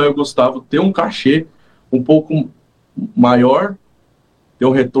precisa pro Léo Gustavo ter um cachê um pouco maior, ter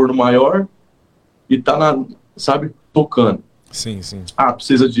um retorno maior e tá sabe, tocando. Sim, sim.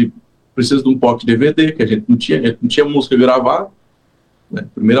 Precisa de um pocket DVD, que a gente não tinha música gravada, né?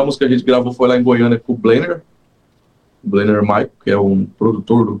 A primeira música que a gente gravou foi lá em Goiânia com o Blenner Maico, que é um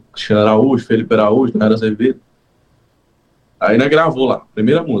produtor do Cristiano Araújo, Felipe Araújo, Nara Azevedo. Aí nós gravou lá,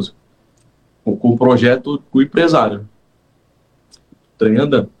 primeira música, com o projeto com o empresário, trem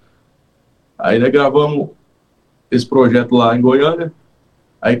andando. Aí nós gravamos esse projeto lá em Goiânia.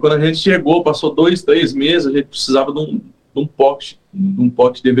 Aí quando a gente chegou, passou 2, 3 meses, a gente precisava de um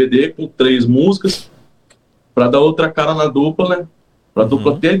pocket DVD com 3 músicas para dar outra cara na dupla, né? Para a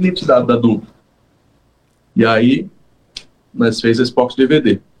dupla ter a identidade da dupla. E aí nós fez esse pocket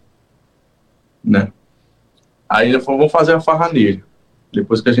DVD, né? Aí nós falamos, vamos fazer a Farra Negra.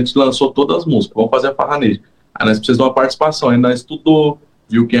 Depois que a gente lançou todas as músicas, vamos fazer a Farra Negra. Aí nós precisamos de uma participação, aí nós estudou,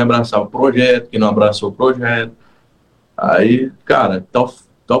 viu quem abraçava o projeto, quem não abraçou o projeto. Aí, cara,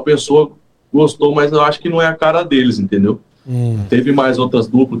 tal pessoa gostou, mas eu acho que não é a cara deles, entendeu? Teve mais outras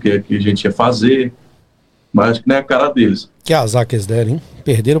duplas que a gente ia fazer, mas acho que não é a cara deles. Que azar que eles deram, hein?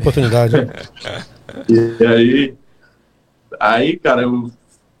 Perderam a oportunidade. E aí, cara, eu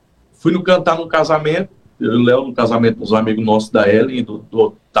fui cantar no casamento, eu e o Léo no casamento dos amigos nossos da Ellen e do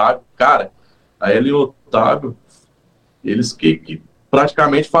Otávio. Cara, a Ellen e o Otávio, eles que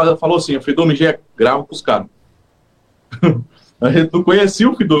praticamente falou assim, eu falei, Domingé, grava pros caras. A gente não conhecia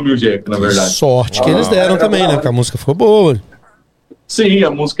o Fidomil Jack, na verdade. Sorte que eles deram também, né? Porque a música ficou boa. Sim,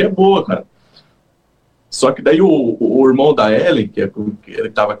 a música é boa, cara. Só que daí o irmão da Ellen, que ele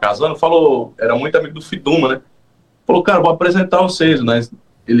tava casando, falou, era muito amigo do Fiduma, né? Falou, cara, vou apresentar vocês, né?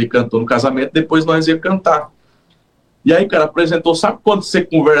 Ele cantou no casamento, depois nós ia cantar. E aí, cara, apresentou, sabe quando você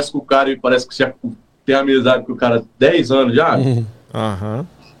conversa com o cara e parece que você tem amizade com o cara há 10 anos já?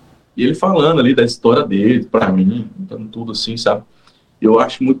 E ele falando ali da história dele, pra mim, contando tudo assim, sabe? Eu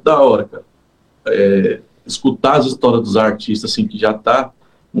acho muito da hora, cara. Escutar as histórias dos artistas, assim, que já tá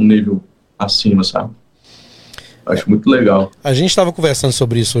um nível acima, sabe? Acho muito legal. A gente tava conversando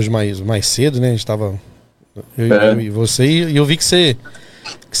sobre isso hoje mais cedo, né? A gente tava... Eu e você, e eu vi que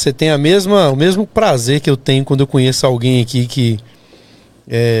você tem o mesmo prazer que eu tenho quando eu conheço alguém aqui que...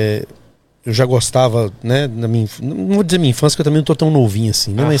 eu já gostava, né, não vou dizer minha infância, que eu também não tô tão novinho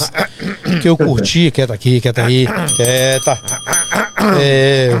assim, né, mas que eu curtia, quieta aqui, quieta aí, quieta.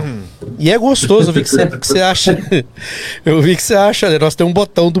 E é gostoso, eu vi que você acha, né, nós temos um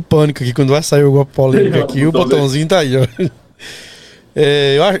botão do Pânico aqui, quando vai sair alguma polêmica aqui, o botãozinho tá aí, ó.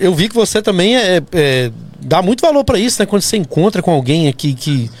 Eu vi que você também dá muito valor pra isso, né, quando você encontra com alguém aqui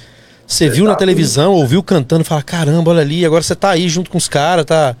que você viu na televisão, ouviu cantando, fala, caramba, olha ali, agora você tá aí junto com os caras,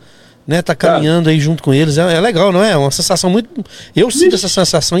 tá caminhando aí junto com eles. É legal, não é? É uma sensação muito... Eu sinto essa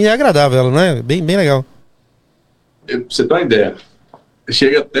sensação e é agradável, ela, não é? Bem legal. Pra você ter uma ideia,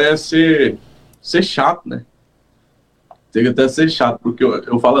 chega até a ser chato, né? Chega até a ser chato, porque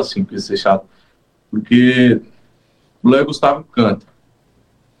eu falo assim, que ser chato, porque o Léo Gustavo canta.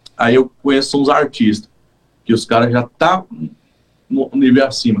 Aí eu conheço uns artistas, que os caras já tá no nível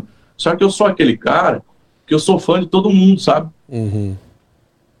acima. Só que eu sou aquele cara que eu sou fã de todo mundo, sabe? Uhum.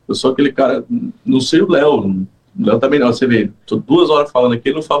 Eu sou aquele cara, não sei o Léo. O Léo também não, você vê. Tô 2 horas falando aqui,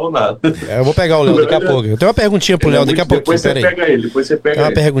 ele não falou nada. Eu vou pegar o Léo daqui a pouco. Eu tenho uma perguntinha pro Léo daqui a pouco. Depois você pega ele, Tem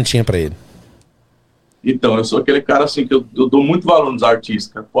uma perguntinha pra ele. Então, eu sou aquele cara assim que eu dou muito valor nos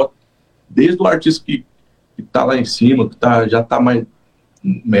artistas, cara. Desde o artista que tá lá em cima, que já tá mais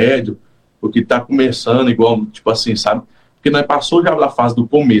médio, o que tá começando, igual, tipo assim, sabe? Porque nós passou já da fase do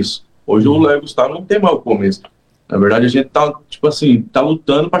começo. Hoje o Léo Gustavo não tem mais o começo. Na verdade, a gente tá, tipo assim, tá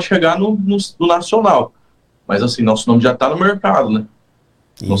lutando para chegar no nacional. Mas assim, nosso nome já tá no mercado, né?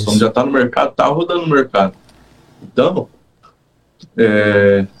 Isso. Nosso nome já tá no mercado, tá rodando no mercado. Então,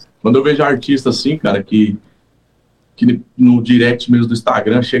 quando eu vejo artista assim, cara, que no direct mesmo do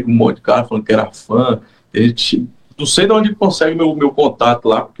Instagram chega um monte de cara falando que era fã, não sei de onde consegue meu contato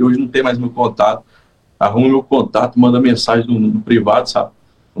lá, porque hoje não tem mais meu contato. Arruma meu contato, manda mensagem no privado, sabe?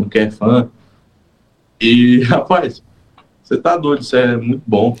 Não quer fã. E, rapaz, você tá doido, isso é muito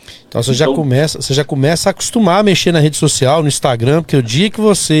bom. Então você já começa a acostumar a mexer na rede social, no Instagram, porque o dia que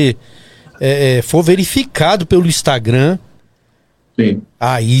você for verificado pelo Instagram, sim,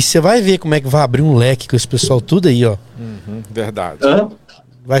 aí você vai ver como é que vai abrir um leque com esse pessoal tudo aí, ó. Verdade.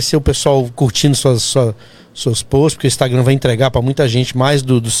 Vai ser o pessoal curtindo seus posts, porque o Instagram vai entregar pra muita gente mais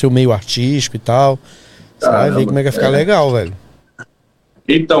do seu meio artístico e tal. Você vai ver como é que vai ficar legal, velho.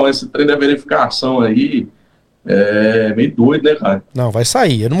 Então, esse trem da verificação aí é meio doido, né, cara? Não, vai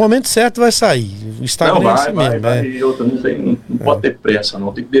sair. No momento certo vai sair. O Instagram é assim mesmo. Não pode ter pressa,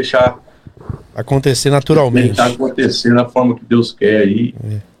 não. Tem que deixar acontecer naturalmente. Tem que acontecer da forma que Deus quer aí.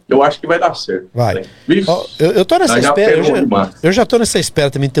 Eu acho que vai dar certo. Vai. Eu tô nessa espera. Eu já tô nessa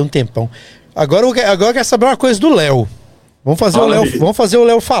espera também, tem um tempão. Agora eu quero saber uma coisa do Léo. Vamos fazer o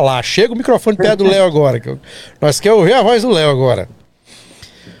Léo falar. Chega o microfone perto do Léo agora. Nós queremos ouvir a voz do Léo agora.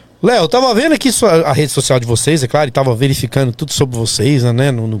 Léo, eu tava vendo aqui a rede social de vocês, é claro, e tava verificando tudo sobre vocês, né,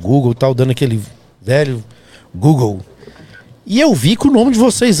 no Google e tal, dando aquele velho Google. E eu vi que o nome de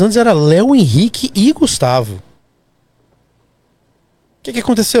vocês antes era Léo Henrique e Gustavo. O que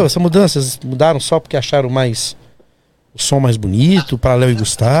aconteceu? Essa mudança? Vocês mudaram só porque acharam o som mais bonito para Léo e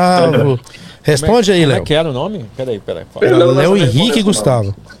Gustavo? Responde aí, Léo. Como é que era o nome? Peraí. Era Léo Henrique e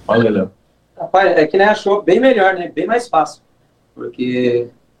Gustavo. Olha, Léo. Rapaz, é que né, achou bem melhor, né? Bem mais fácil. Porque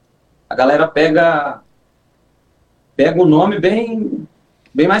a galera pega o nome bem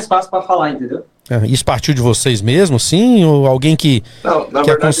mais fácil para falar, entendeu? Isso partiu de vocês mesmo, sim? Ou alguém que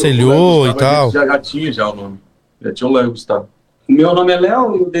aconselhou e tal? Já tinha o nome. Já tinha o Léo e Gustavo. O meu nome é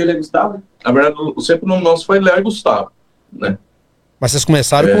Léo e o dele é Gustavo. Na verdade, sempre o nome nosso foi Léo e Gustavo, né? Mas vocês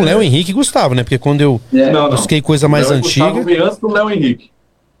começaram com Léo Henrique e Gustavo, né? Porque quando eu busquei coisa mais antiga... O Gustavo veio antes do Léo Henrique.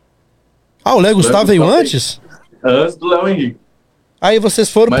 Ah, o Léo Gustavo veio antes? Antes do Léo Henrique. Aí vocês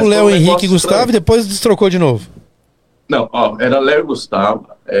foram pro Léo Henrique e Gustavo e depois destrocou de novo? Não, era Léo e Gustavo.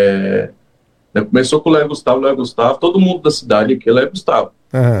 Começou com o Léo e Gustavo. Todo mundo da cidade aqui é Léo e Gustavo.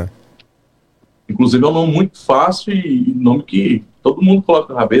 Uhum. Inclusive é um nome muito fácil e nome que todo mundo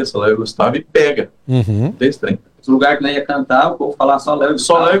coloca na cabeça, Léo e Gustavo, e pega. Uhum. Tem estranho. No lugar que não ia cantar, o povo falar só Léo e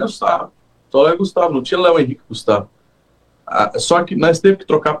Gustavo. Só Léo e Gustavo. Só Léo e Gustavo. Não tinha Léo Henrique e Gustavo. Só que nós teve que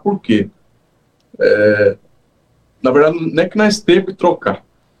trocar por quê? Na verdade, não é que nós teve que trocar.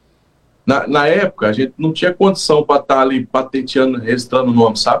 Na época, a gente não tinha condição para estar ali patenteando, registrando o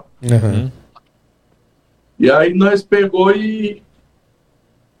nome, sabe? Uhum. E aí nós pegou e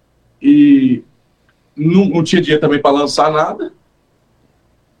não tinha dinheiro também para lançar nada.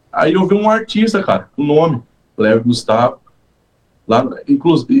 Aí eu vi um artista, cara, o nome, Léo e Gustavo. Lá,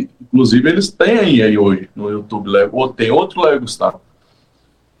 inclusive eles têm aí hoje no YouTube, tem outro Léo e Gustavo.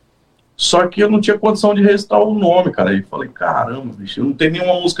 Só que eu não tinha condição de registrar o nome, cara. Aí falei, caramba, bicho, eu não tenho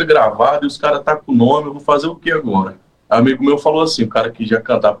nenhuma música gravada e os caras tá com o nome, eu vou fazer o que agora? Amigo meu falou assim, o cara que já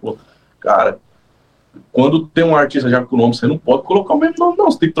cantava, falou, cara, quando tem um artista já com o nome, você não pode colocar o mesmo nome, não,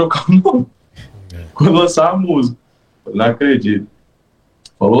 você tem que trocar o nome. Quando lançar a música. Eu não acredito.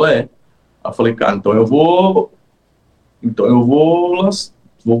 Falou, Aí eu falei, cara, então eu vou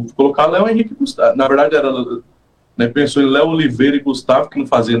colocar Léo Henrique e Gustavo. Na verdade, pensou em Léo Oliveira e Gustavo, que não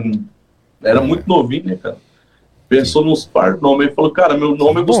fazia. Era muito novinho, né, cara? Pensou nos par nomes. Ele falou, cara, meu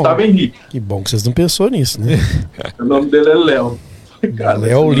nome é Gustavo Henrique. Que bom que vocês não pensou nisso, né? O nome dele é Léo.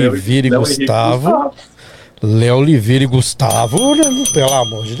 Léo Oliveira e Gustavo. Léo Oliveira e Gustavo, pelo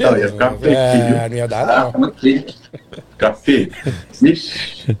amor de Deus. Não, ia ficar feio. Não ia dar, não. Ficar feio.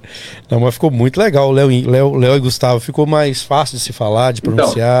 Não, mas ficou muito legal. O Léo e Gustavo ficou mais fácil de se falar, de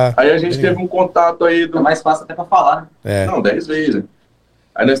pronunciar. Então, aí a gente teve um contato aí. É mais fácil até pra falar, né? Não, 10 vezes.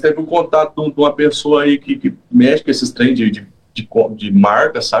 Aí nós teve um contato de uma pessoa aí que mexe com esses trem de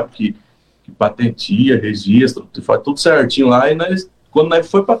marca, sabe? Que patentia, registra, faz tudo certinho lá. E quando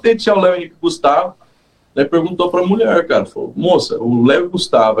nós foi patentear o Léo Henrique e Gustavo, nós perguntou pra mulher, cara, falou, moça, o Léo e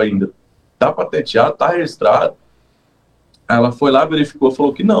Gustavo ainda tá patenteado, tá registrado. Aí ela foi lá, verificou,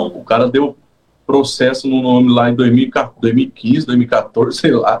 falou que não, o cara deu processo no nome lá em 2015, 2014,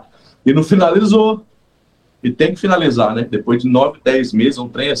 sei lá, e não finalizou. E tem que finalizar, né? Depois de 9, 10 meses, um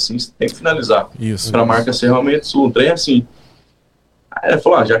trem assim, você tem que finalizar. Isso. Pra marca ser realmente sua, um trem assim. Aí ela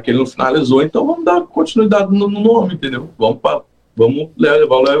falou, já que ele não finalizou, então vamos dar continuidade no nome, entendeu? Vamos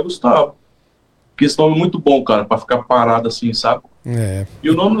levar o Léo e Gustavo. Porque esse nome é muito bom, cara, pra ficar parado assim, sabe? E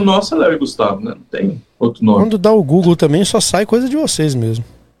o nome nosso é Léo e Gustavo, né? Não tem outro nome. Quando dá o Google também, só sai coisa de vocês mesmo.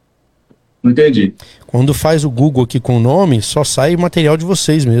 Não entendi. Quando faz o Google aqui com o nome, só sai material de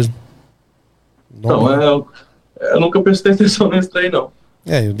vocês mesmo. Não, eu nunca prestei atenção nesse trem, não.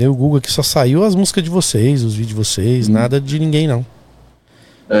 Eu dei o Google aqui, só saiu as músicas de vocês, os vídeos de vocês, nada de ninguém, não.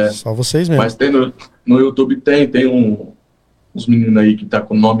 Só vocês mesmo. Mas tem no YouTube tem uns meninos aí que tá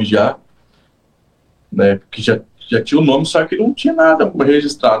com nome já, né, que já tinha o nome, só que não tinha nada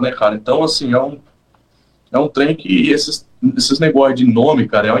registrado, né, cara? Então, assim, é um trem que esses negócios de nome,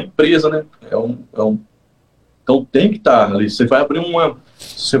 cara, é uma empresa, né? Então tem que estar ali. Você vai abrir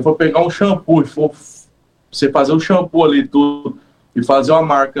se você for pegar um shampoo e for você fazer um shampoo ali tudo e fazer uma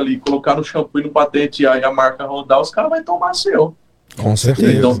marca ali, colocar no shampoo e no patentear e a marca rodar, os caras vão tomar seu. Com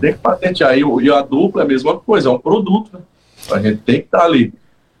certeza. Então tem que patentear. E a dupla é a mesma coisa, é um produto, né? A gente tem que estar ali,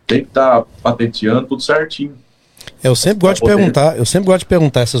 tem que estar patenteando tudo certinho. Eu sempre gosto de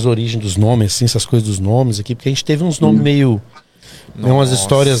perguntar essas origens dos nomes, assim, essas coisas dos nomes aqui, porque a gente teve uns nomes meio umas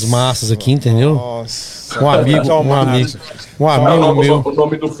histórias massas aqui, entendeu? Nossa. Um amigo meu. O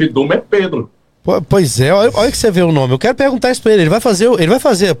nome do Fiduma é Pedro. Pois é, olha que você vê o nome. Eu quero perguntar isso pra ele. Ele vai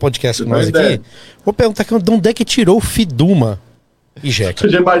fazer podcast com nós aqui. Vou perguntar de onde é que tirou o Fiduma. E Jeca. Você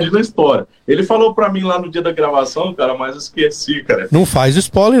já imagina a história. Ele falou pra mim lá no dia da gravação, cara, mas eu esqueci, cara. Não faz o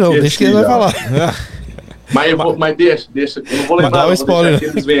spoiler, não. Deixa que ele vai falar. Mas deixa. Eu não vou lembrar. Dá o spoiler. Que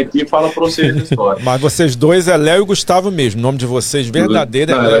eles vêm aqui e falam pra vocês a história. Mas vocês dois é Léo e Gustavo mesmo. O nome de vocês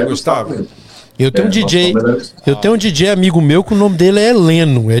verdadeiro é Léo e Gustavo. Eu tenho um DJ amigo meu que o nome dele é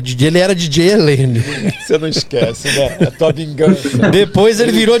Heleno. Ele era DJ Heleno. Você não esquece, né? É tua vingança. Depois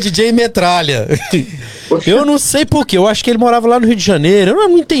ele virou DJ Metralha. Eu não sei porquê. Eu acho que ele morava lá no Rio de Janeiro. Eu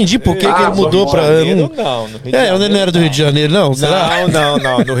não entendi por que ele mudou pra... Não, no Rio de Janeiro, ele não era do Rio de Janeiro, não? Será?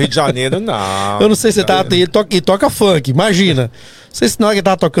 Não. No Rio de Janeiro, não. Eu não sei se ele toca funk, imagina. Não sei se na hora que ele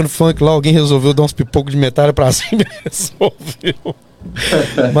tava tocando funk lá, alguém resolveu dar uns pipocos de metralha pra cima e resolveu.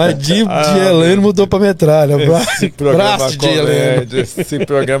 Mas de Heleno mudou pra metralha. Esse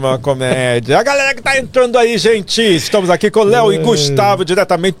programa é uma comédia. A galera que tá entrando aí, gente. Estamos aqui com Léo e Gustavo,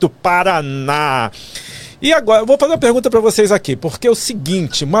 diretamente do Paraná. E agora, eu vou fazer uma pergunta pra vocês aqui. Porque é o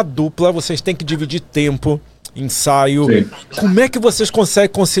seguinte, uma dupla, vocês têm que dividir tempo, ensaio. Sim. Como é que vocês conseguem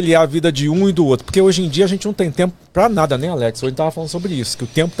conciliar a vida de um e do outro? Porque hoje em dia a gente não tem tempo pra nada, né, Alex? Hoje a gente tava falando sobre isso, que o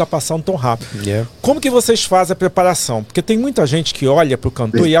tempo tá passando tão rápido. Como que vocês fazem a preparação? Porque tem muita gente que olha pro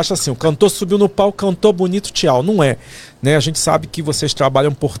cantor e acha assim, o cantor subiu no palco, cantou bonito, tchau. Não é, né? A gente sabe que vocês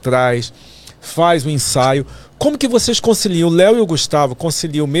trabalham por trás, faz o ensaio. Como que vocês conciliam? O Léo e o Gustavo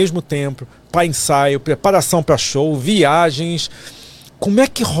conciliam o mesmo tempo para ensaio, preparação para show, viagens. Como é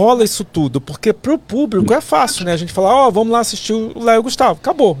que rola isso tudo? Porque pro público é fácil, né? A gente fala, vamos lá assistir o Léo e o Gustavo.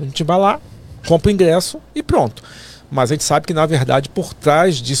 Acabou. A gente vai lá, compra o ingresso e pronto. Mas a gente sabe que, na verdade, por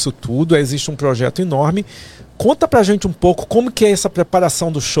trás disso tudo existe um projeto enorme. Conta pra gente um pouco como que é essa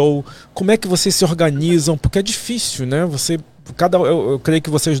preparação do show, como é que vocês se organizam, porque é difícil, né? Eu creio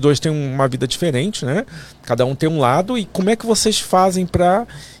que vocês dois têm uma vida diferente, né? Cada um tem um lado. E como é que vocês fazem pra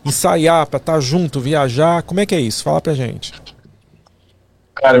ensaiar, pra estar junto, viajar? Como é que é isso? Fala pra gente.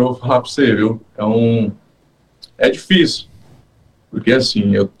 Cara, eu vou falar pra você, viu? É difícil. Porque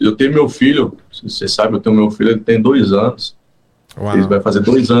assim, eu tenho meu filho, você sabe, eu tenho meu filho, ele tem 2 anos. Uau. Ele vai fazer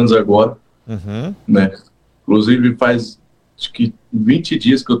 2 anos agora. Né? Inclusive faz, acho que 20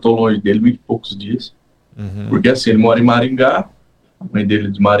 dias que eu tô longe dele, 20 e poucos dias. Porque assim, ele mora em Maringá, a mãe dele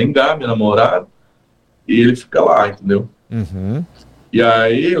é de Maringá, minha namorada, e ele fica lá, entendeu? E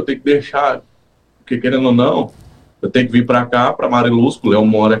aí eu tenho que deixar, porque querendo ou não, eu tenho que vir pra cá, pra Mariluz, o Léo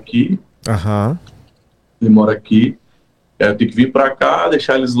mora aqui. Aham. Ele mora aqui. Eu tenho que vir pra cá,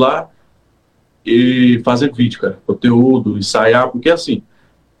 deixar eles lá e fazer vídeo, cara. Conteúdo, ensaiar, porque assim,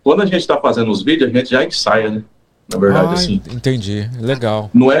 quando a gente tá fazendo os vídeos, a gente já ensaia, né? Na verdade, assim. Entendi, legal.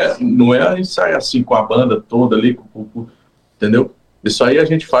 Não é ensaiar assim com a banda toda ali, entendeu? Isso aí a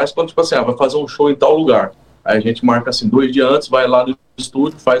gente faz quando, tipo assim, vai fazer um show em tal lugar. Aí a gente marca assim, 2 dias antes, vai lá no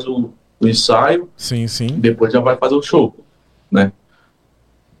estúdio, faz o ensaio. Sim, sim. E depois já vai fazer o show, né?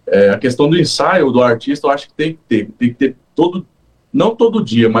 A questão do ensaio do artista, eu acho que tem que ter não todo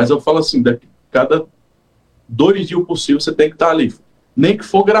dia, mas eu falo assim, cada 2 dias possível você tem que estar ali. Nem que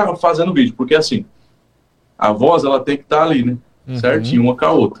for fazendo vídeo, porque assim, a voz ela tem que estar ali, né? Certinho, uma com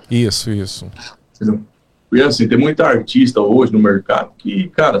a outra. Isso. Entendeu? Porque assim, tem muita artista hoje no mercado que,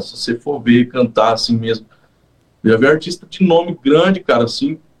 cara, se você for ver cantar assim mesmo, já vi artista de nome grande, cara,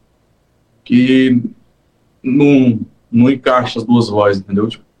 assim, que não encaixa as 2 vozes, entendeu?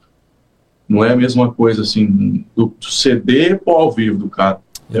 Tipo, não é a mesma coisa, assim, do CD pro ao vivo do cara.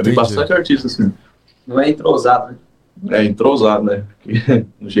 Já vi bastante artista, assim. Não é entrosado, né? É entrosado, né?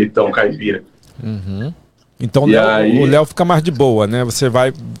 No jeitão caipira. Então o Léo fica mais de boa, né? Você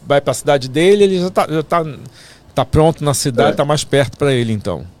vai pra cidade dele, ele já tá pronto na cidade, tá mais perto pra ele,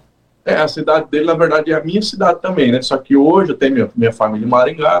 então. A cidade dele, na verdade, é a minha cidade também, né? Só que hoje eu tenho minha família em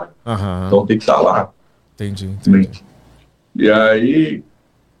Maringá, então tem que estar lá. Entendi. E aí,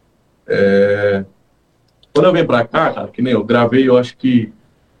 quando eu venho pra cá, cara, que nem eu gravei, eu acho que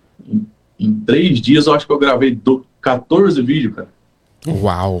em 3 dias, eu acho que eu gravei 14 vídeos, cara.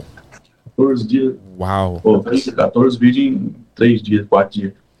 Uau! 14 dias. Uau! Pô, 14 vídeos em 3 dias, 4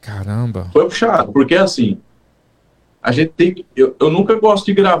 dias. Caramba! Foi puxado, porque assim, a gente tem que... Eu nunca gosto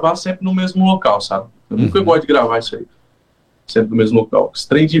de gravar sempre no mesmo local, sabe? Eu nunca gosto de gravar isso aí. Sempre no mesmo local. Esse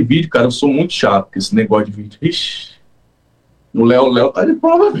trem de vídeo, cara, eu sou muito chato com esse negócio de vídeo. Ixi! O Léo tá de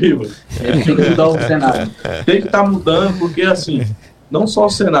prova viva. Ele tem que mudar o cenário. Tem que estar mudando, porque assim, não só o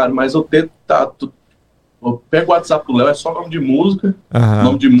cenário, mas eu tento eu pego o WhatsApp do Léo, é só nome de música,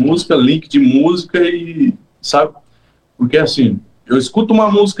 link de música e, sabe? Porque assim, eu escuto uma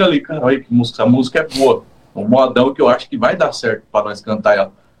música ali, cara, olha que música, a música é boa. Um modão que eu acho que vai dar certo pra nós cantar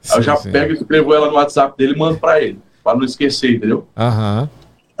ela. Aí eu já pego e escrevo ela no WhatsApp dele e mando pra ele, pra não esquecer, entendeu?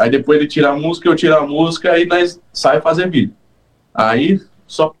 Aí depois ele tira a música, eu tiro a música, aí nós sai fazer vídeo. Aí,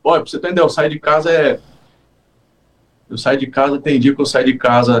 olha, pra você entender, eu saio de casa, tem dia que eu saio de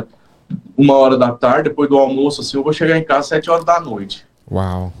casa 1h da tarde, depois do almoço, assim, eu vou chegar em casa 7h da noite.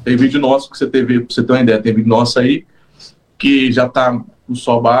 Uau! Tem vídeo nosso que pra você ter uma ideia, tem vídeo nosso aí que já tá com o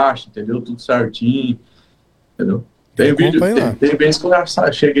sol baixo, entendeu? Tudo certinho, entendeu? Tem vídeo, tem vezes que eu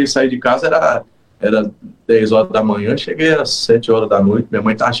já cheguei a sair de casa, era 10h da manhã, cheguei às 7h da noite, minha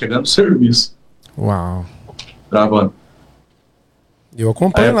mãe tava chegando no serviço. Uau! Gravando. Eu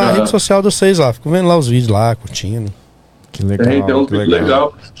acompanho lá a rede social de vocês lá, fico vendo lá os vídeos lá, curtindo. Que legal. Tem uns vídeos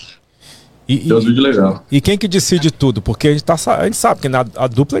legais. Tem uns vídeos legais. E quem que decide tudo? Porque a gente sabe que a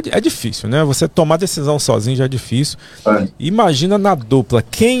dupla é difícil, né? Você tomar decisão sozinho já é difícil. Imagina na dupla,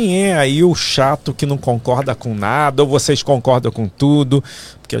 quem é aí o chato que não concorda com nada, ou vocês concordam com tudo?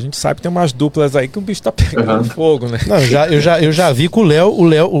 Porque a gente sabe que tem umas duplas aí que o bicho tá pegando fogo, né? Não, eu já vi que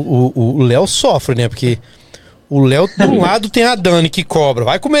o Léo sofre, né? Porque o Léo, de um lado, tem a Dani que cobra.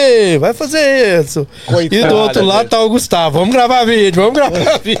 Vai comer, vai fazer isso. Coitada, e do outro lado tá o Gustavo. Vamos gravar vídeo.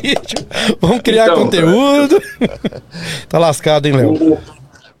 Vamos criar conteúdo. Tá lascado, hein, Léo?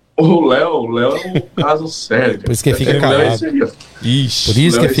 O Léo é um caso sério. Por isso que ele fica calado. Por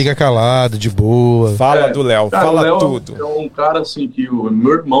isso que ele fica calado, de boa. Fala do Léo, fala Léo tudo. É um cara assim que o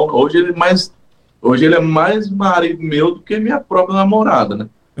meu irmão, hoje ele é mais marido meu do que minha própria namorada, né?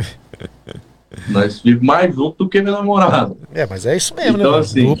 Nós vivemos mais juntos do que minha namorada. Mas é isso mesmo, então, né?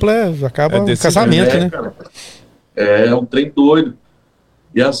 Assim, dupla acaba um casamento, né? Cara, é um trem doido.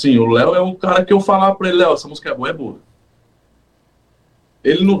 E assim, o Léo é um cara que eu falar pra ele, Léo, essa música é boa, é boa.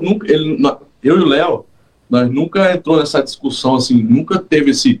 Eu e o Léo, nós nunca entrou nessa discussão, assim, nunca teve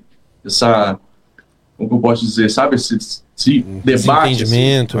essa, como que eu posso dizer, sabe, esse debate.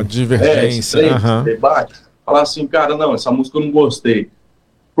 Entendimento, assim, divergência. Esse debate. Falar assim, cara, não, essa música eu não gostei.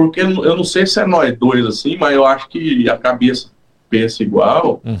 Porque eu não sei se é nós dois assim, mas eu acho que a cabeça pensa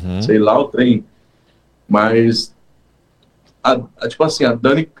igual, sei lá, o trem. Mas, tipo assim, a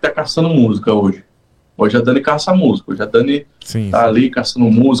Dani tá caçando música hoje. Hoje a Dani caça música, hoje a Dani tá ali caçando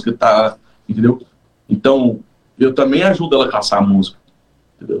música, tá, entendeu? Então, eu também ajudo ela a caçar música,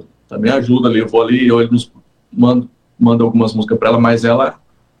 entendeu? Também ajudo ali, eu vou ali, eu mando algumas músicas pra ela, mas ela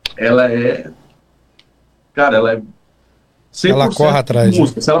é, cara, ela é Ela corre atrás.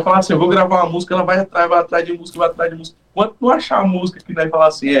 Música. Se ela falar assim, eu vou gravar uma música, ela vai atrás de música, vai atrás de música. Quando não achar a música que vai falar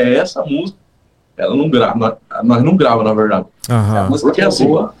assim, é essa música, ela não grava. Nós não gravamos, na verdade. Uhum. Porque assim,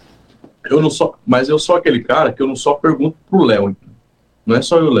 mas eu sou aquele cara que eu não só pergunto pro Léo. Não é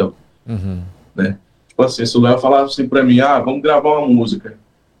só eu e o Léo. Uhum. Né? Tipo assim, se o Léo falar assim pra mim, vamos gravar uma música.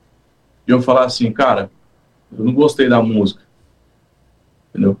 E eu falar assim, cara, eu não gostei da música.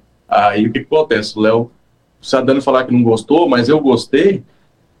 Entendeu? Aí o que acontece? O Léo, se a Dani falar que não gostou, mas eu gostei,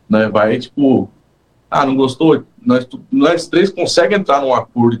 né, vai tipo, não gostou? Nós três conseguimos entrar num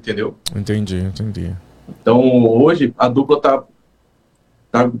acordo, entendeu? Entendi. Então hoje a dupla tá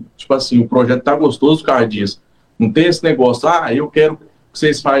tipo assim, o projeto tá gostoso, cara, disso. Não tem esse negócio, eu quero que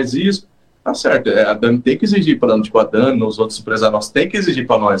vocês fazem isso. Tá certo, a Dani tem que exigir para tipo, a Dani, os outros empresários nossos tem que exigir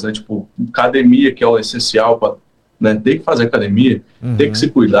para nós, né? Tipo, academia, que é o essencial, né? Tem que fazer academia, tem que se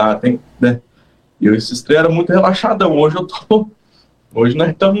cuidar, né? E esses treinos eram muito relaxadão. Hoje nós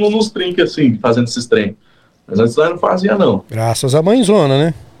estamos nos trinques, assim, fazendo esses treinos. Mas antes nós não fazia, não. Graças à mãezona,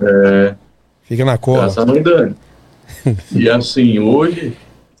 né? Fica na cor. Graças à mãe Dani. E assim, hoje,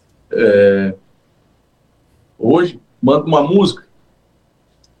 manda uma música.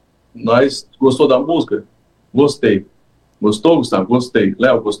 Nós gostou da música? Gostei. Gostou, Gustavo? Gostei.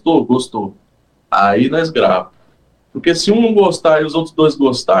 Léo, gostou? Gostou. Aí nós gravamos. Porque se um não gostar e os outros dois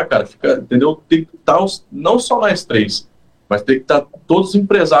gostar, cara, fica, entendeu? Tem que estar, não só nós três, mas tem que estar todos os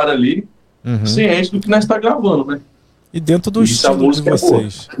empresários ali, cientes do que nós estamos gravando, né? E dentro do estilo de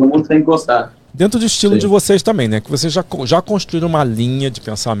vocês. Todo mundo tem que gostar. Dentro do estilo de vocês também, né? Que vocês já construíram uma linha de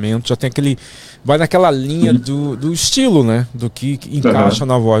pensamento, já tem aquele... Vai naquela linha do estilo, né? Do que encaixa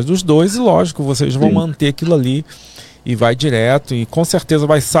na voz dos dois. E lógico, vocês vão manter aquilo ali e vai direto. E com certeza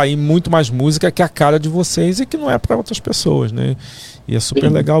vai sair muito mais música que a cara de vocês e que não é para outras pessoas, né? E é super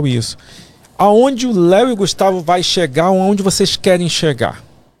legal isso. Aonde o Léo e o Gustavo vai chegar, aonde vocês querem chegar?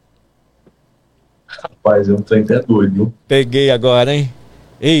 Rapaz, é um trem até doido, viu? Peguei agora, hein?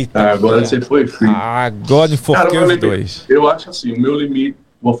 Eita. Agora você foi frio. Agora enforquei os dois. Eu acho assim, o meu limite,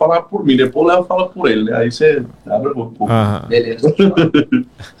 vou falar por mim, depois o Léo fala por ele, né? Aí você abre a boca. Beleza.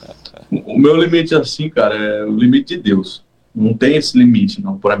 O meu limite assim, cara, é o limite de Deus. Não tem esse limite,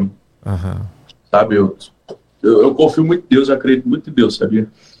 não, pra mim. Sabe, eu confio muito em Deus, eu acredito muito em Deus, sabia?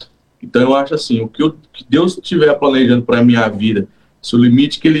 Então eu acho assim, o que Deus estiver planejando pra minha vida, se o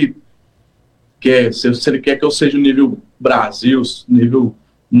limite que Ele quer, se Ele quer que eu seja no nível Brasil, nível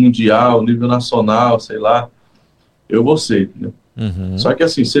mundial, nível nacional, sei lá, eu vou ser, entendeu? Só que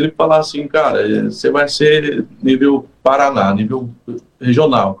assim, se ele falar assim, cara, você vai ser nível Paraná, nível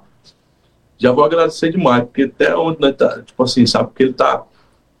regional, já vou agradecer demais, porque até onde nós tá, tipo assim, sabe o que ele tá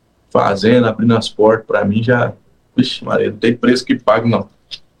fazendo, abrindo as portas pra mim, já, vixe Maria, não tem preço que pague, não.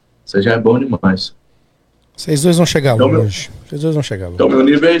 Você já é bom demais. Vocês dois vão chegar longe. Vocês dois vão chegar longe. Então meu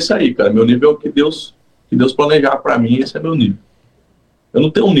nível é isso aí, cara, meu nível é o que Deus planejar pra mim, esse é meu nível. Eu não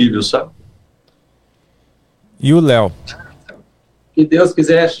tenho um nível, sabe? E o Léo? Que Deus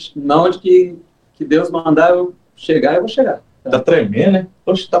quiser, não de que Deus mandar eu chegar, eu vou chegar. Tá tremendo, né?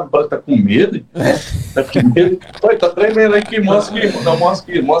 Oxe, tá com medo? Tá com medo? Oi, tá tremendo aqui, mostra aqui. Não,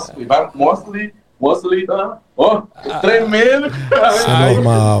 mostra aqui, mostra ali, tá? Ó, tá tremendo. É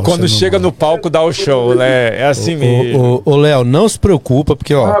normal. Quando chega no palco, dá o show, né? É assim mesmo. Ô, Léo, não se preocupa,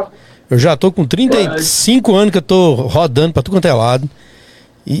 porque, ó, eu já tô com 35 anos que eu tô rodando pra tudo quanto é lado.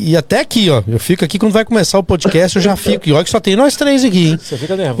 E até aqui, ó, eu fico aqui quando vai começar o podcast, eu já fico. E olha que só tem nós três aqui, hein? Você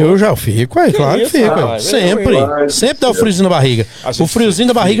fica nervoso? Eu já fico, claro que fico. Sempre dá o friozinho na barriga.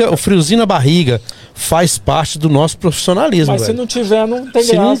 O friozinho na barriga faz parte do nosso profissionalismo. Mas velho. se não tiver, não tem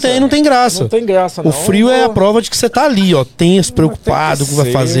se graça. não tem graça. Não tem graça, não. O frio é a prova de que você tá ali, ó, tenso, preocupado com o que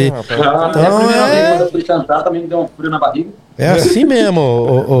vai fazer. Então, a primeira vez quando eu fui cantar, também me deu um frio na barriga. É assim mesmo,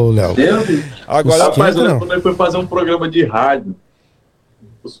 ô Léo. Agora, rapaz, quando ele foi fazer um programa de rádio,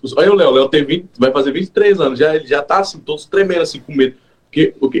 olha o Léo vai fazer 23 anos, ele já tá assim, todos tremendo assim, com medo.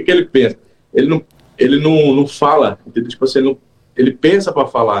 Porque o que ele pensa? Ele não fala, entendeu? Tipo assim, ele pensa para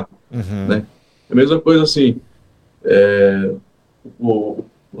falar, né? É a mesma coisa assim, o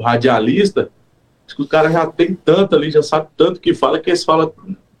radialista, acho que o cara já tem tanto ali, já sabe tanto que fala, que eles falam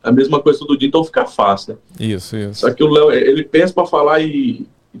a mesma coisa todo dia, então fica fácil, né? Isso. Só que o Léo, ele pensa para falar e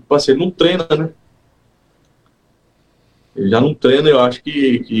tipo assim, ele não treina, né? Ele já não treina, eu acho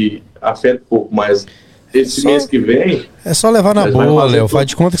que afeta um pouco, mas esse mês que vem... É só levar na boa, Léo. Faz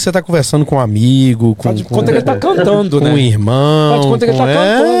de conta que você tá conversando com um amigo, faz de conta que ele tá cantando, né? Com um irmão. Faz de conta que ele tá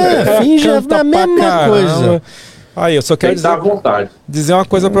cantando. Finge a mesma coisa. Aí, eu só quero dizer uma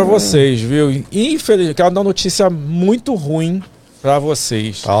coisa pra vocês, viu? Infelizmente, quero dar uma notícia muito ruim pra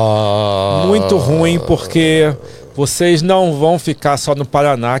vocês. Muito ruim, porque vocês não vão ficar só no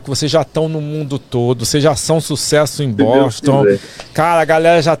Paraná, que vocês já estão no mundo todo, vocês já são sucesso em Boston. Cara, a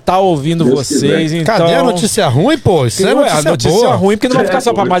galera já tá ouvindo vocês, então... Cadê a notícia ruim, pô? Isso é notícia boa. Ruim, porque não vai ficar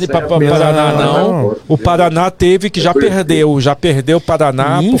só pra Paraná, não. O Paraná teve que já perdeu o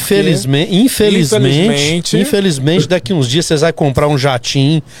Paraná. Infelizmente, daqui uns dias vocês vão comprar um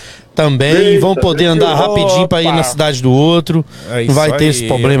jatinho também, vão poder andar rapidinho pra ir na cidade do outro. Não vai ter esse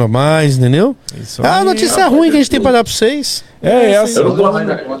problema mais, entendeu? A notícia ruim que a gente tem pra dar pra vocês. É essa.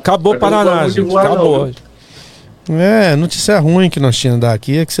 Acabou o Paraná, gente. Acabou. Notícia ruim que nós tínhamos dar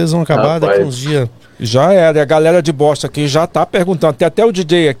aqui é que vocês vão acabar daqui uns dias. Já era, e a galera de Boston aqui já tá perguntando. Tem até o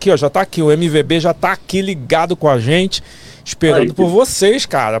DJ aqui, ó, já tá aqui, o MVB já tá aqui ligado com a gente, esperando por vocês,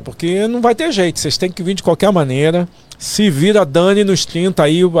 cara, porque não vai ter jeito, vocês têm que vir de qualquer maneira. Se vira Dani nos 30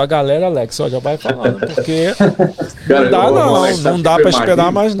 aí, a galera, Alex, ó, já vai falando, porque não dá pra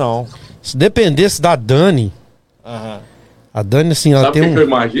esperar mais não. Se dependesse da Dani, a Dani, assim, ela tem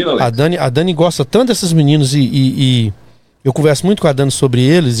a Dani gosta tanto desses meninos e eu converso muito com a Dani sobre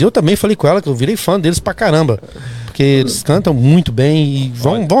eles, e eu também falei com ela que eu virei fã deles pra caramba. Porque eles cantam muito bem e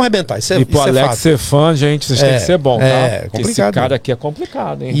vão arrebentar. E pro Alex ser fã, gente, vocês têm que ser bom, tá? Complicado. Esse cara aqui é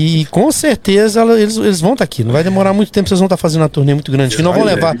complicado, hein? E com certeza eles vão estar aqui. Não vai demorar muito tempo, vocês vão estar fazendo uma turnê muito grande. Que não vão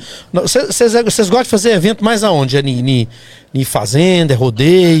levar. Vocês gostam de fazer evento mais aonde? É fazenda, é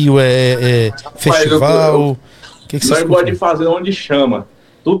rodeio, festival? Que nós gostamos de fazer onde chama.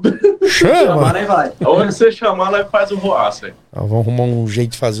 Tudo. Chama? Onde você chamar, nós faz o roaço. Vamos arrumar um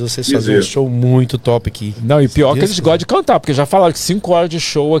jeito de fazer vocês fazerem um show muito top aqui. Não, e pior que eles gostam de cantar, porque já falaram que 5 horas de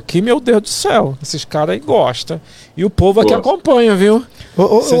show aqui, meu Deus do céu. Esses caras aí gostam. E o povo aqui acompanha, viu?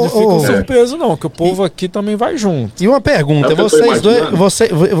 Vocês não ficam surpresos, não, que o povo aqui também vai junto. E uma pergunta, vocês dois.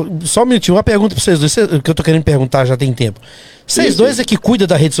 Só um minutinho, uma pergunta pra vocês dois, que eu tô querendo perguntar já tem tempo. Vocês dois é que cuidam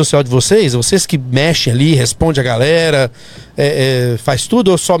da rede social de vocês? Vocês que mexem ali, responde a galera, faz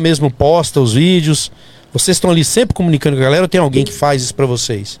tudo ou só mesmo posta os vídeos? Vocês estão ali sempre comunicando com a galera ou tem alguém que faz isso pra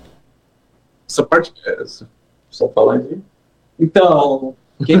vocês? Essa parte... Só falar aqui. Então,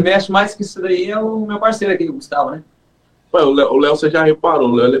 quem mexe mais que isso daí é o meu parceiro aqui, o Gustavo, né? Ué, o Léo, você já reparou,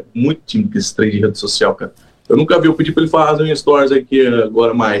 o Léo é muito tímido com esse trem de rede social, cara. Eu nunca vi, eu pedi pra ele fazer um stories aqui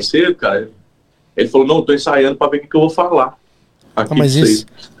agora mais cedo, cara. Ele falou, não, tô ensaiando pra ver o que eu vou falar.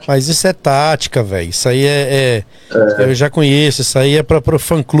 Mas isso é tática, velho. Isso aí eu já conheço. Isso aí é para o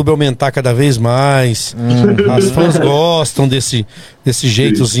fã-clube aumentar cada vez mais. As fãs gostam desse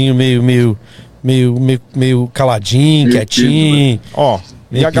jeitozinho meio caladinho, quietinho. Ó,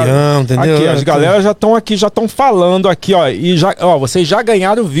 entendeu? Aqui, as galera já estão falando aqui, ó. E vocês já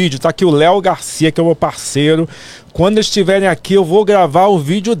ganharam o vídeo. Tá aqui o Léo Garcia, que é o meu parceiro. Quando eles estiverem aqui, eu vou gravar o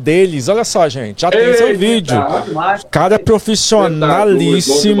vídeo deles. Olha só, gente, já tem seu vídeo. O cara é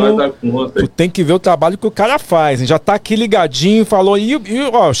profissionalíssimo. Tu tem que ver o trabalho que o cara faz. Já tá aqui ligadinho, falou. E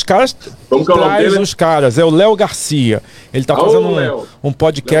os caras traz os caras. É o Léo Garcia. Ele tá fazendo um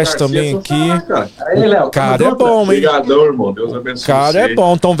podcast também aqui. O cara é bom, hein? Obrigadão, irmão. Deus abençoe. O cara é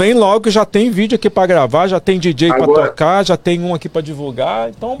bom. Então vem logo, já tem vídeo aqui pra gravar, já tem DJ pra tocar, já tem um aqui pra divulgar.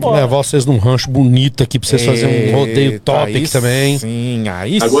 Então bora. Levar vocês num rancho bonito aqui pra vocês fazerem um rodeio top aqui também. Sim,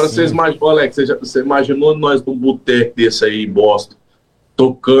 aí agora vocês imaginam, Alex, você imaginou nós num boteco desse aí em Boston,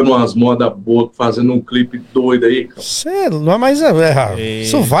 tocando umas modas boas, fazendo um clipe doido aí? Não é mais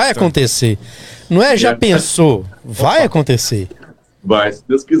isso vai acontecer. Não é já pensou, vai acontecer. Vai, se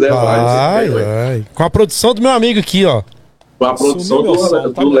Deus quiser, vai. Com a produção do meu amigo aqui, ó. Com a produção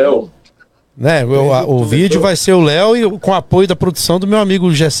do Léo. Né, o vídeo vai ser o Léo e com o apoio da produção do meu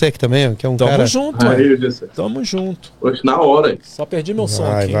amigo Gessek também, que é um cara... Tamo junto. Hoje na hora. Só perdi meu som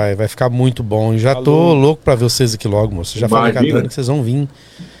aqui. Vai ficar muito bom. Já tô louco pra ver vocês aqui logo, moço. Já falei com a Dani que vocês vão vir.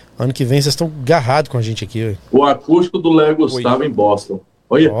 Ano que vem vocês estão agarrados com a gente aqui. O acústico do Léo Gustavo em Boston.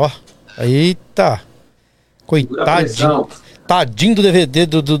 Olha. Ó, eita. Coitadinho. Tadinho do DVD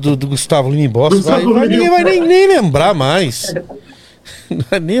do Gustavo Lima em Boston. Ninguém vai nem lembrar mais. Não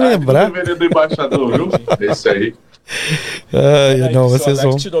vai nem lembrar. O DVD do embaixador, viu? Esse aí. Não, vocês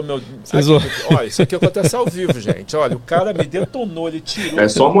vão. Olha, isso aqui acontece ao vivo, gente. Olha, o cara me detonou, ele tirou. É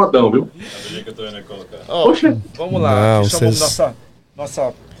só modão, viu? Vamos lá.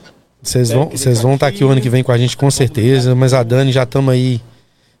 Vocês vão estar aqui o ano que vem com a gente, com certeza. Mas a Dani já estamos aí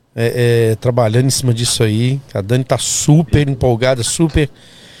trabalhando em cima disso aí. A Dani tá super empolgada, super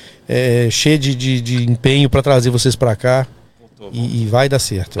cheia de empenho para trazer vocês para cá. E vai dar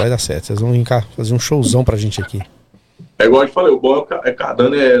certo, Vocês vão vir cá fazer um showzão pra gente aqui. É igual eu te falei, o bom é que a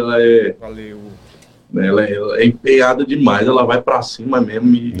Dani, ela é empenhada demais, ela vai pra cima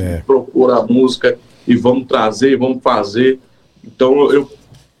mesmo e procura a música e vamos trazer, vamos fazer. Então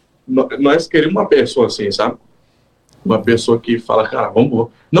nós queremos uma pessoa assim, sabe? uma pessoa que fala, cara, vamos,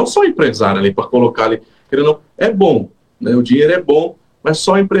 não só empresário ali para colocar ali, querendo, é bom, né? O dinheiro é bom, mas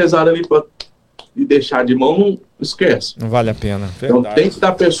só empresário ali para deixar de mão, não esquece. Não vale a pena. Verdade. Então tem que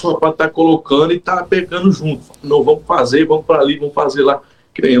dar pessoa para estar colocando e estar pegando junto. Não, vamos fazer, vamos para ali, vamos fazer lá.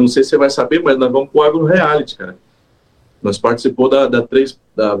 Eu não sei se você vai saber, mas nós vamos pro Agro Reality, cara. Nós participou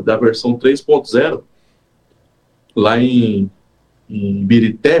da versão 3.0 lá em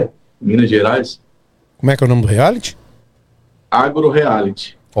Birité, Minas Gerais. Como é que é o nome do reality? Agro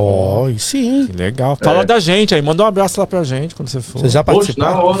Reality. Ó, e sim. Que legal. Fala da gente aí, manda um abraço lá pra gente quando você for. Vocês já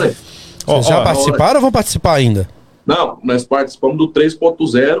participaram? Na hora. Vocês já participaram ou vão participar ainda? Não, nós participamos do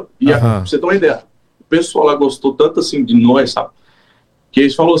 3.0 e pra você ter uma ideia, o pessoal lá gostou tanto assim de nós, sabe? Que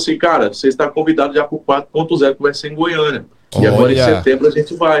eles falaram assim, cara, você está convidado já pro 4.0 que vai ser em Goiânia. E agora em setembro a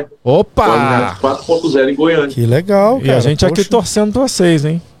gente vai. Opa! 4.0 em Goiânia. Que legal, cara. E a gente aqui torcendo pra vocês,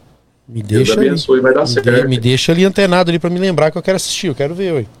 hein? Me deixa Deus abençoe, vai dar certo. Me deixa ali antenado ali pra me lembrar que eu quero assistir, eu quero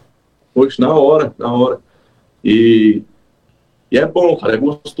ver, ué. Poxa, na hora. E é bom, cara, é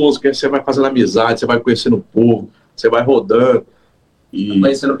gostoso, que você vai fazendo amizade, você vai conhecendo o povo, você vai rodando. E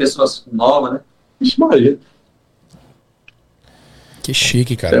conhecendo pessoas novas, né? Ixi, Maria. Que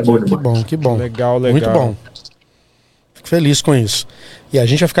chique, cara. É bom, que bom. Legal. Muito bom. Fico feliz com isso. E a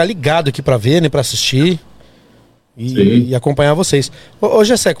gente vai ficar ligado aqui pra ver, né, pra assistir e acompanhar vocês. Ô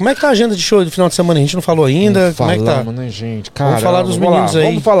Gessé, como é que tá a agenda de show do final de semana? A gente não falou ainda. Como é que tá? Né, gente? Caramba, vamos falar dos meninos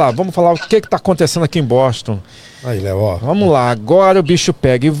aí. Vamos falar o que tá acontecendo aqui em Boston. Aí, Léo, ó. Vamos lá, agora o bicho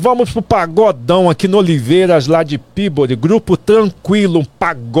pega. E vamos pro pagodão aqui no Oliveiras, lá de Peabody. Grupo Tranquilo, um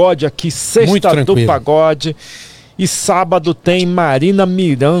pagode aqui, sexta do pagode. E sábado tem Marina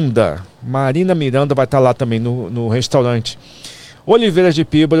Miranda. Marina Miranda vai estar lá também no restaurante Oliveiras de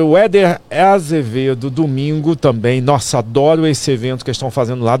Peabody. O Éder Azevedo, domingo também. Nossa, adoro esse evento que eles estão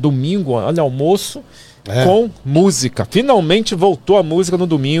fazendo lá. Domingo, olha, almoço com música. Finalmente voltou a música no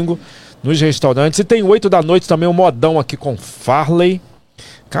domingo nos restaurantes. E tem 8 da noite também, um modão aqui com Farley.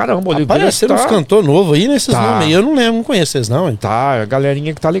 Caramba, Oliveiras apareceram uns cantor novo aí nesses nomes aí. Eu não lembro, não conheço eles não, hein? Tá, a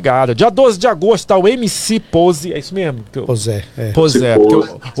galerinha que tá ligada. Dia 12 de agosto tá o MC Pose. É isso mesmo? Posé. Posé.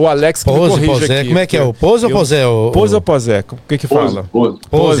 O Alex que me corrige aqui. Como é que é? O Pose ou Posé? Pose ou Posé? O que fala?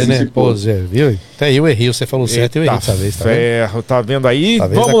 Pose, né? Pose, viu? Até eu errei, você falou certo, eu errei dessa vez. Tá ferro, tá vendo aí?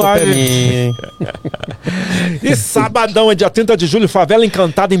 Vamos lá, gente. E sabadão é dia 30 de julho, Favela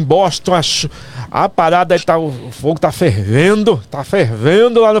Encantada em Boston. A parada aí o fogo tá fervendo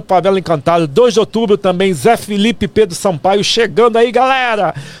lá no Favela Encantada. 2 de outubro também, Zé Felipe e Pedro Sampaio chegando aí,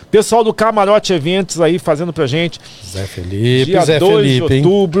 galera. Pessoal do Camarote Eventos aí fazendo pra gente. Zé Felipe, dia 2 de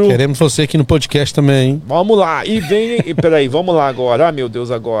outubro. Hein? Queremos você aqui no podcast também, hein? Vamos lá, e vem, peraí, vamos lá agora. Ah, meu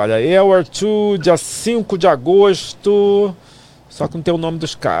Deus, agora. Elwar 2, dia 5 de agosto. Só que não tem o nome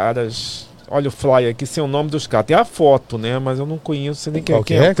dos caras. Olha o flyer aqui sem o nome dos caras. Tem a foto, né? Mas eu não conheço nem quem é.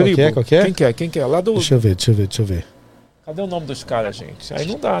 Quem é? Quem que é? Lá do... Deixa eu ver. Cadê o nome dos caras, gente? Aí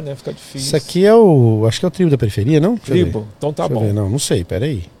não dá, né? Fica difícil. Isso aqui é o... Acho que é o Tribo da Periferia, não? Tribo? Então tá bom. Não sei,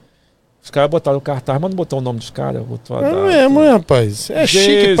 peraí. Os caras botaram o cartaz, mas não botou o nome dos caras. Não é, rapaz. É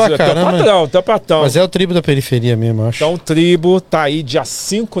chique pra caramba. Tá patrão. Mas é o Tribo da Periferia mesmo, acho. Então o Tribo tá aí dia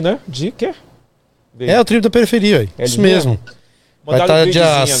 5, né? De quê? É o Tribo da Periferia, isso mesmo. Vai estar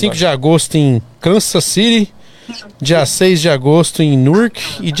dia 5 de agosto em Kansas City, dia 6 de agosto em Newark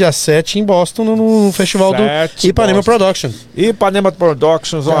e dia 7 em Boston no festival do Ipanema Productions. Ipanema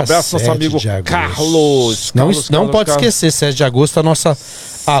Productions, um abraço ao nosso amigo Carlos. Não pode esquecer, 7 de agosto a nossa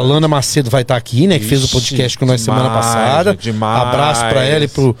Alana Macedo vai estar aqui, né? Que fez o podcast com nós semana passada. Abraço pra ela e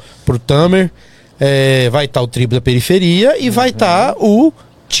pro Tamer. Vai estar o Tribo da Periferia e vai estar o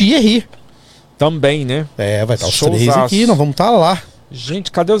Thierry. Também, né? Vai estar os 3 aqui, nós vamos estar lá.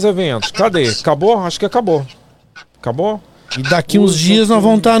 Gente, cadê os eventos? Cadê? Acabou? Acho que acabou. Acabou? E daqui uns dias nós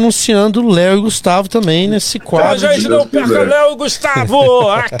vamos estar anunciando o Léo e o Gustavo também nesse quadro. Gente, não perca Léo e Gustavo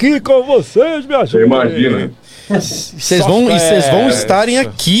aqui com vocês, minha gente. Imagina. Vocês vão estarem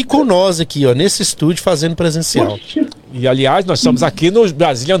aqui com nós, aqui, ó, nesse estúdio fazendo presencial. E aliás, nós estamos aqui no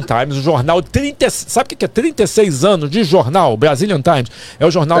Brazilian Times, o jornal 30. Sabe o que é 36 anos de jornal? Brazilian Times. É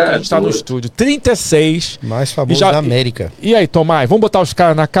o jornal que a gente está no estúdio. 36. Mais famoso da América. E aí, Tomás, vamos botar os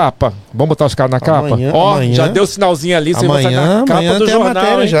caras na capa? Amanhã, já deu sinalzinho ali. Amanhã do jornal, a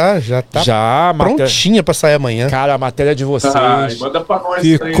matéria já tá prontinha pra sair amanhã. Cara, a matéria de vocês manda pra nós.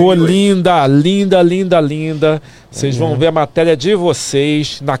 Ficou linda. Vocês vão ver a matéria de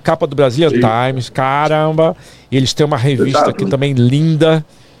vocês na capa do Brazilian Times. Caramba. Eles têm uma revista aqui também linda.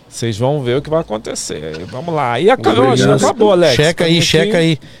 Vocês vão ver o que vai acontecer. Vamos lá. E acabou, Alex. Checa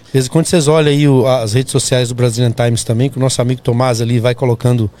aí. De vez em quando vocês olham aí as redes sociais do Brazilian Times também, que o nosso amigo Tomás ali vai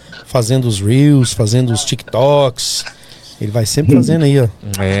colocando, fazendo os Reels, fazendo os TikToks. Ele vai sempre fazendo aí, ó.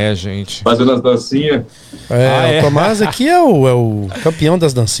 Gente. Fazendo as dancinhas. O Tomás aqui é o campeão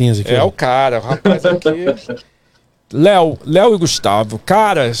das dancinhas aqui. O cara, o rapaz aqui. Léo e Gustavo,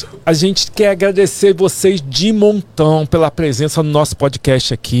 caras, a gente quer agradecer vocês de montão pela presença no nosso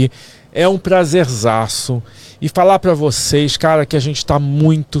podcast aqui. É um prazerzaço. E falar pra vocês, cara, que a gente tá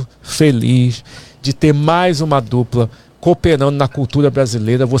muito feliz de ter mais uma dupla cooperando na cultura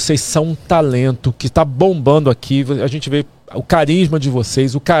brasileira. Vocês são um talento que tá bombando aqui. A gente vê o carisma de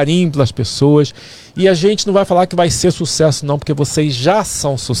vocês, o carinho pelas pessoas. E a gente não vai falar que vai ser sucesso não, porque vocês já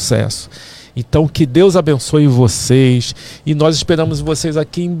são sucesso. Então que Deus abençoe vocês. E nós esperamos vocês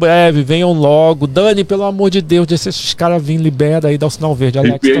aqui em breve. Venham logo. Dani, pelo amor de Deus, deixa esses caras virem, libera aí, dá o sinal verde.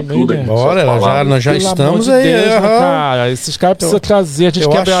 Alex também, né? Bora, nós já estamos de aí. Deus, né, cara? Esses caras precisam trazer. A gente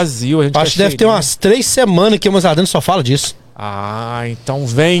quer Brasil. A gente acho que deve ter umas 3 semanas que a Dani só fala disso. Então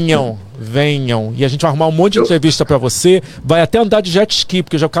venham. E a gente vai arrumar um monte de entrevista pra você. Vai até andar de jet ski,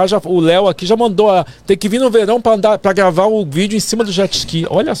 porque o Léo aqui já mandou. Tem que vir no verão pra gravar o vídeo em cima do jet ski.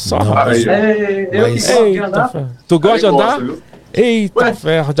 Olha só. Eu que gosto de andar. Tu gosta de andar? Eita,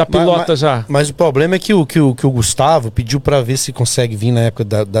 ferro, já pilota já. Mas o problema é que o Gustavo pediu pra ver se consegue vir na época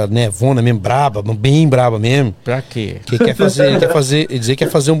da nevona mesmo, braba, bem braba mesmo. Pra quê? Que ele quer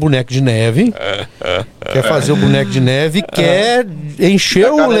fazer um boneco de neve. Quer fazer um boneco de neve e quer encher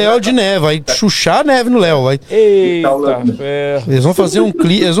o Léo de neve. Vai chuchar a neve no Léo. Eita, ferro. Eles vão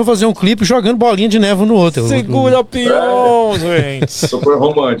fazer um clipe jogando bolinha de neve um no outro. Segura o peão, gente. Super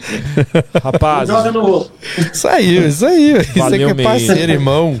romântico. Rapaz. Joga no outro. Isso aí. Valeu, que é parceiro,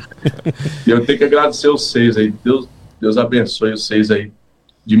 irmão. E eu tenho que agradecer vocês aí. Deus abençoe vocês aí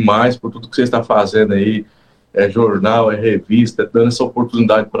demais por tudo que vocês estão fazendo aí. É jornal, é revista, dando essa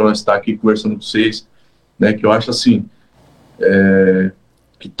oportunidade para nós estar aqui conversando com vocês. Né, que eu acho assim,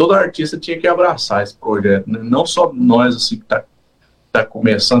 que todo artista tinha que abraçar esse projeto. Né? Não só nós assim, que tá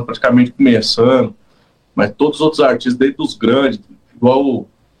começando, praticamente começando, mas todos os outros artistas, desde os grandes, igual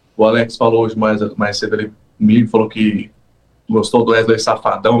o Alex falou hoje mais cedo ali comigo, falou que gostou do Wesley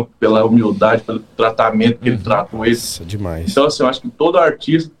Safadão pela humildade, pelo tratamento que ele tratou ele. Isso é demais. Então, assim, eu acho que todo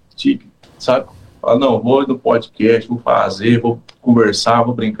artista tinha que, sabe, falar, não, vou no podcast, vou fazer, vou conversar,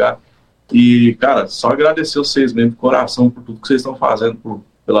 vou brincar. E, cara, só agradecer vocês mesmo de coração por tudo que vocês estão fazendo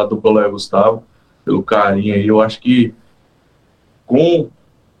pela dupla Léo e Gustavo, pelo carinho aí. Eu acho que com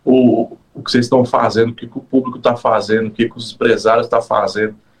o que vocês estão fazendo, o que o público está fazendo, o que os empresários estão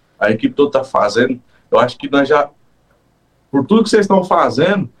fazendo, a equipe toda está fazendo, eu acho que nós já, por tudo que vocês estão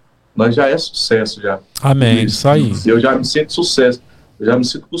fazendo, nós já é sucesso já. Amém, isso aí. Eu já me sinto sucesso, eu já me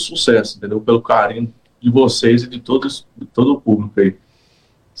sinto com sucesso, entendeu? Pelo carinho de vocês e de todo o público aí.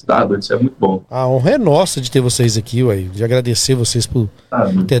 Tá, isso é muito bom. A honra é nossa de ter vocês aqui, ué. De agradecer vocês por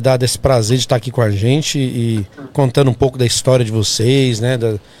ter dado esse prazer de estar aqui com a gente e contando um pouco da história de vocês, né?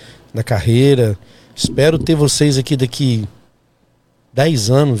 Da carreira. Espero ter vocês aqui daqui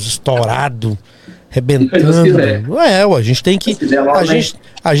 10 anos, estourado, arrebentando. A gente tem que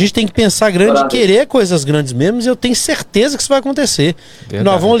a gente tem que pensar grande e querer coisas grandes mesmo, e eu tenho certeza que isso vai acontecer.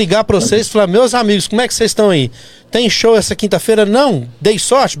 Nós vamos ligar para vocês e falar, meus amigos, como é que vocês estão aí? Tem show essa quinta-feira? Não? Dei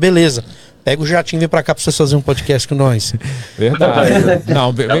sorte? Beleza. Pega o jatinho e vem pra cá pra vocês fazerem um podcast com nós. Verdade.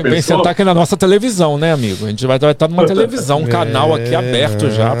 Não, vem sentar aqui na nossa televisão, né, amigo? A gente vai estar numa televisão, um canal aqui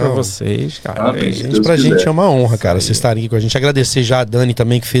aberto já pra vocês, cara. Pra gente é uma honra, cara, vocês estarem aqui com a gente. Agradecer já a Dani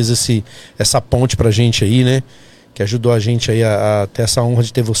também, que fez essa ponte pra gente aí, né? Que ajudou a gente aí a ter essa honra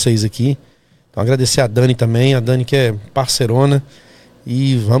de ter vocês aqui. Então agradecer a Dani também, a Dani que é parceirona.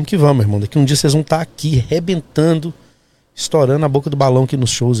 E vamos que vamos, irmão. Daqui um dia vocês vão estar aqui arrebentando, estourando a boca do balão aqui nos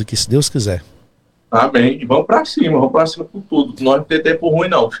shows aqui, se Deus quiser. Amém. E vamos pra cima com tudo. Nós não tem tempo ruim,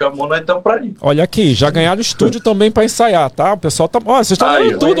 não. Chamou, nós estamos pra ir. Olha aqui, já ganharam o estúdio também pra ensaiar, tá? O pessoal tá. Ó, vocês estão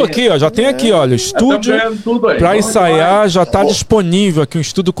ganhando tudo aqui, ó. Já tem aqui, olha, o estúdio pra ensaiar, já tá disponível aqui, um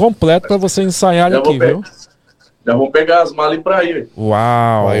estúdio completo pra você ensaiar aqui, viu? Já vou pegar as malas pra ir.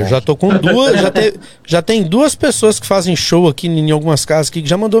 Uau! Eu já tô com duas, já tem 2 pessoas que fazem show aqui em algumas casas que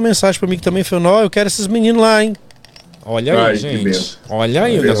já mandou mensagem pra mim que também falou, eu quero esses meninos lá, hein? Olha aí, gente. Olha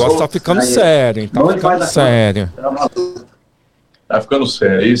aí, o negócio tá ficando sério, hein? Tá ficando sério. Tá ficando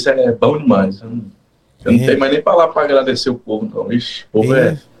sério. Isso é bom demais. Eu não tenho mais nem palavra pra agradecer o povo, não. Ixi, o povo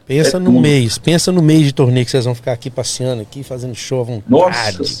pensa no mês. Pensa no mês de torneio que vocês vão ficar aqui passeando, aqui, fazendo show à vontade.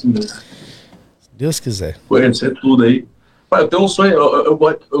 Nossa Senhora. Deus quiser. Conhecer tudo aí. Eu tenho um sonho,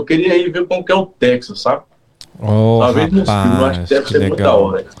 eu queria ir ver como que é o Texas, sabe? Talvez nos filmes, eu acho que deve ser muito da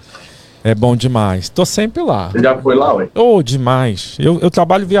hora. É bom demais. Tô sempre lá. Você já foi lá, ué? Demais. Eu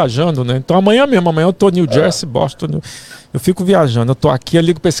trabalho viajando, né? Então amanhã eu tô em New Jersey, Boston. Eu fico viajando. Eu tô aqui, eu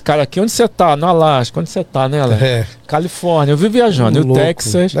ligo pra esse cara aqui. Onde você tá? No Alasca. Onde você tá, né, Alex? Califórnia. Eu vivo viajando. E o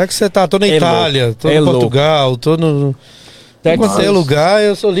Texas. Onde é que você tá? Tô na Itália, tô no Portugal, tô no... Texas. Tem lugar,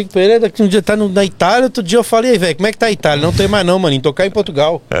 eu só ligo pra ele, daqui um dia tá na Itália, outro dia eu falei, aí, velho, como é que tá a Itália? Não tem mais não, maninho, tocar em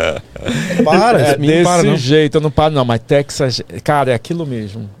Portugal. Para, desse para, não. jeito, eu não paro não, mas Texas, cara, é aquilo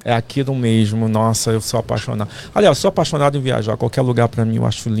mesmo, nossa, eu sou apaixonado. Aliás, eu sou apaixonado em viajar, qualquer lugar pra mim eu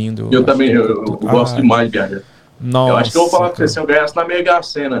acho lindo. Eu também, eu gosto demais de viajar. Nossa, eu acho que eu vou falar pra você, se eu ganhasse na Mega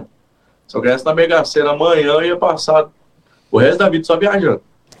Sena, amanhã eu ia passar o resto da vida só viajando.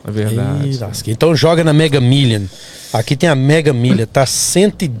 É verdade. Então joga na Mega Million. Aqui tem a Mega Milha, tá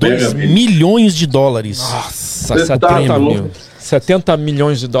 102 milhões de dólares. Nossa, 70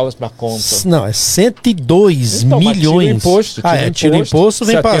 milhões de dólares pra conta. Não, é 102 milhões. Tira imposto. Tira imposto,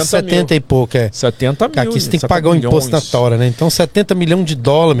 vem pra 70 e pouco. 70 mil. Aqui você tem que pagar o imposto na tora, né? Então 70 milhões de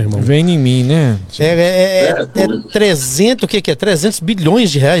dólares, meu irmão. Vem em mim, né? É 300, o que é? 300 bilhões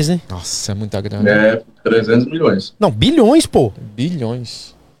de reais, né? Nossa, é muita grana. É, 300 milhões. Não, bilhões, pô.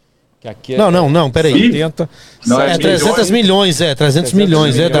 Bilhões. Que aqui não, peraí. 70, não, é 300 milhões, 300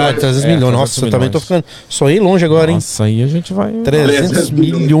 milhões, verdade, 300 milhões. Nossa, eu também tô ficando. Só ir longe agora, hein? Nossa, aí a gente vai. 300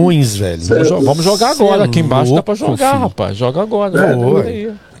 milhões, velho. Vamos jogar agora. Aqui embaixo dá pra jogar, rapaz. Joga agora.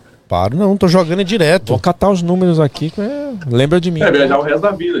 Paro, não, tô jogando direto. Vou catar os números aqui. Lembra de mim. Viajar o resto da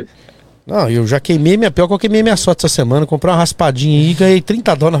vida. Não, eu já queimei pior que eu queimei minha sorte essa semana. Comprei uma raspadinha aí e ganhei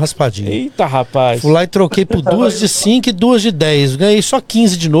 30 dólares na raspadinha. Eita, rapaz. Fui lá e troquei por 2 de 5 e 2 de 10. Ganhei só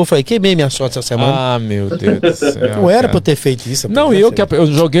 15 de novo. Aí queimei minha sorte essa semana. Ah, meu Deus do céu. Não era pra eu ter feito isso. Não, eu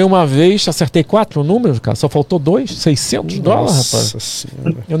joguei uma vez, acertei 4 números, cara. Só faltou 2, 600 dólares, rapaz.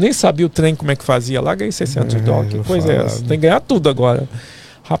 Senhora. Eu nem sabia o trem como é que fazia lá. Ganhei 600 dólares. Que coisa é essa? Tem que ganhar tudo agora.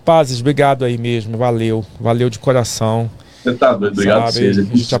 Rapazes, obrigado aí mesmo. Valeu. Valeu de coração. Você tá doido, obrigado. A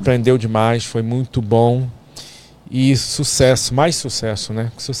gente aprendeu demais, foi muito bom. E sucesso, mais sucesso,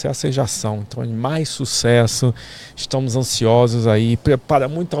 né? Sucesso é já ação. Então, mais sucesso. Estamos ansiosos aí. Prepara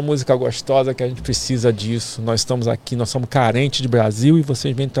muita música gostosa que a gente precisa disso. Nós estamos aqui, nós somos carentes de Brasil e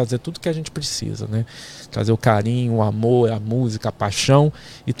vocês vêm trazer tudo que a gente precisa, né? Trazer o carinho, o amor, a música, a paixão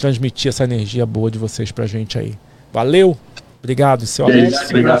e transmitir essa energia boa de vocês pra gente aí. Valeu! Obrigado, seu Alex.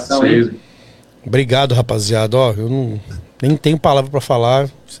 Obrigado, rapaziada. Ó, eu nem tenho palavra pra falar.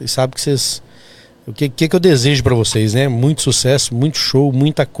 Vocês sabem que vocês... O que eu desejo pra vocês, né? Muito sucesso, muito show,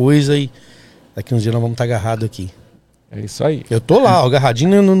 muita coisa. E daqui uns dias nós vamos estar agarrados aqui. É isso aí. Eu tô lá,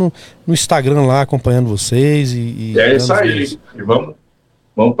 agarradinho no Instagram lá, acompanhando vocês. É isso aí. E vamos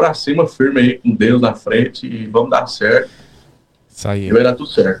pra cima, firme aí, com Deus na frente. E vamos dar certo. Isso aí. E vai dar tudo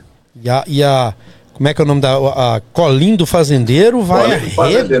certo. E a como é que é o nome da... A Colinho do Fazendeiro vai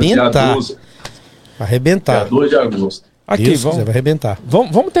arrebentar. Vai arrebentar. Dia 2 de agosto. Aqui, Deus quiser, vai arrebentar.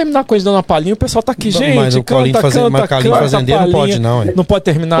 Vamos terminar com eles dando uma palhinha. O pessoal tá aqui, gente. Mas o Colinho Fazendeiro não pode, não. Não pode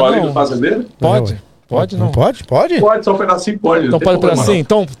terminar, não. Colinho do Fazendeiro? Pode. Pode, não. Pode? Pode, só um pedacinho pode. Então pode pedacinho.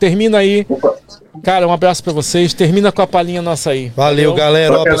 Então termina aí. Cara, um abraço pra vocês. Termina com a palhinha nossa aí. Valeu,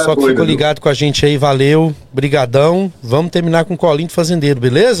 galera. Ó, pessoal que ficou ligado com a gente aí, valeu. Brigadão. Vamos terminar com o Colinho do Fazendeiro,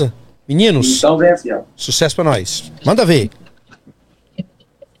 beleza? Meninos, então, vem assim, ó. Sucesso pra nós. Manda ver.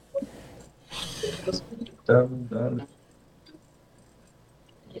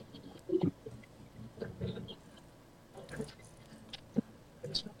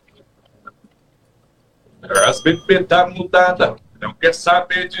 As bebê tá mudada, não quer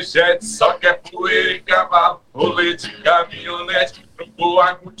saber de jet, só quer poeira e cavalo, rolê de caminhonete, trocou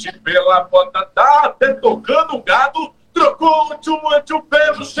a Gucci pela bota, tá até tocando gado, trocou o tchum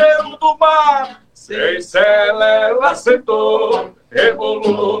pelo cheiro do mar. Sem cela ela sentou,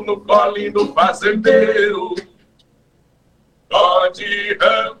 rebolou no colinho do fazendeiro. Ó de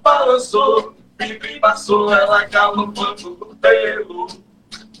rampa lançou, vidro embaçou, ela galopando no pelo.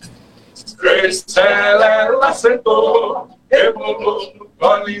 Cela ela sentou, rebolou no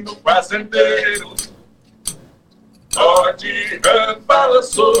colinho do fazendeiro. Ó de rampa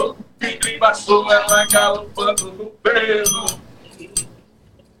lançou, vidro embaçou, ela galopando no pelo.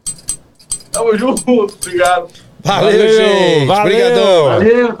 Tamo junto, obrigado. Valeu, gente. Valeu. Obrigadão.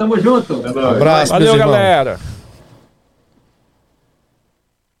 Valeu, tamo junto. Um abraço, Valeu, meus irmãos. galera.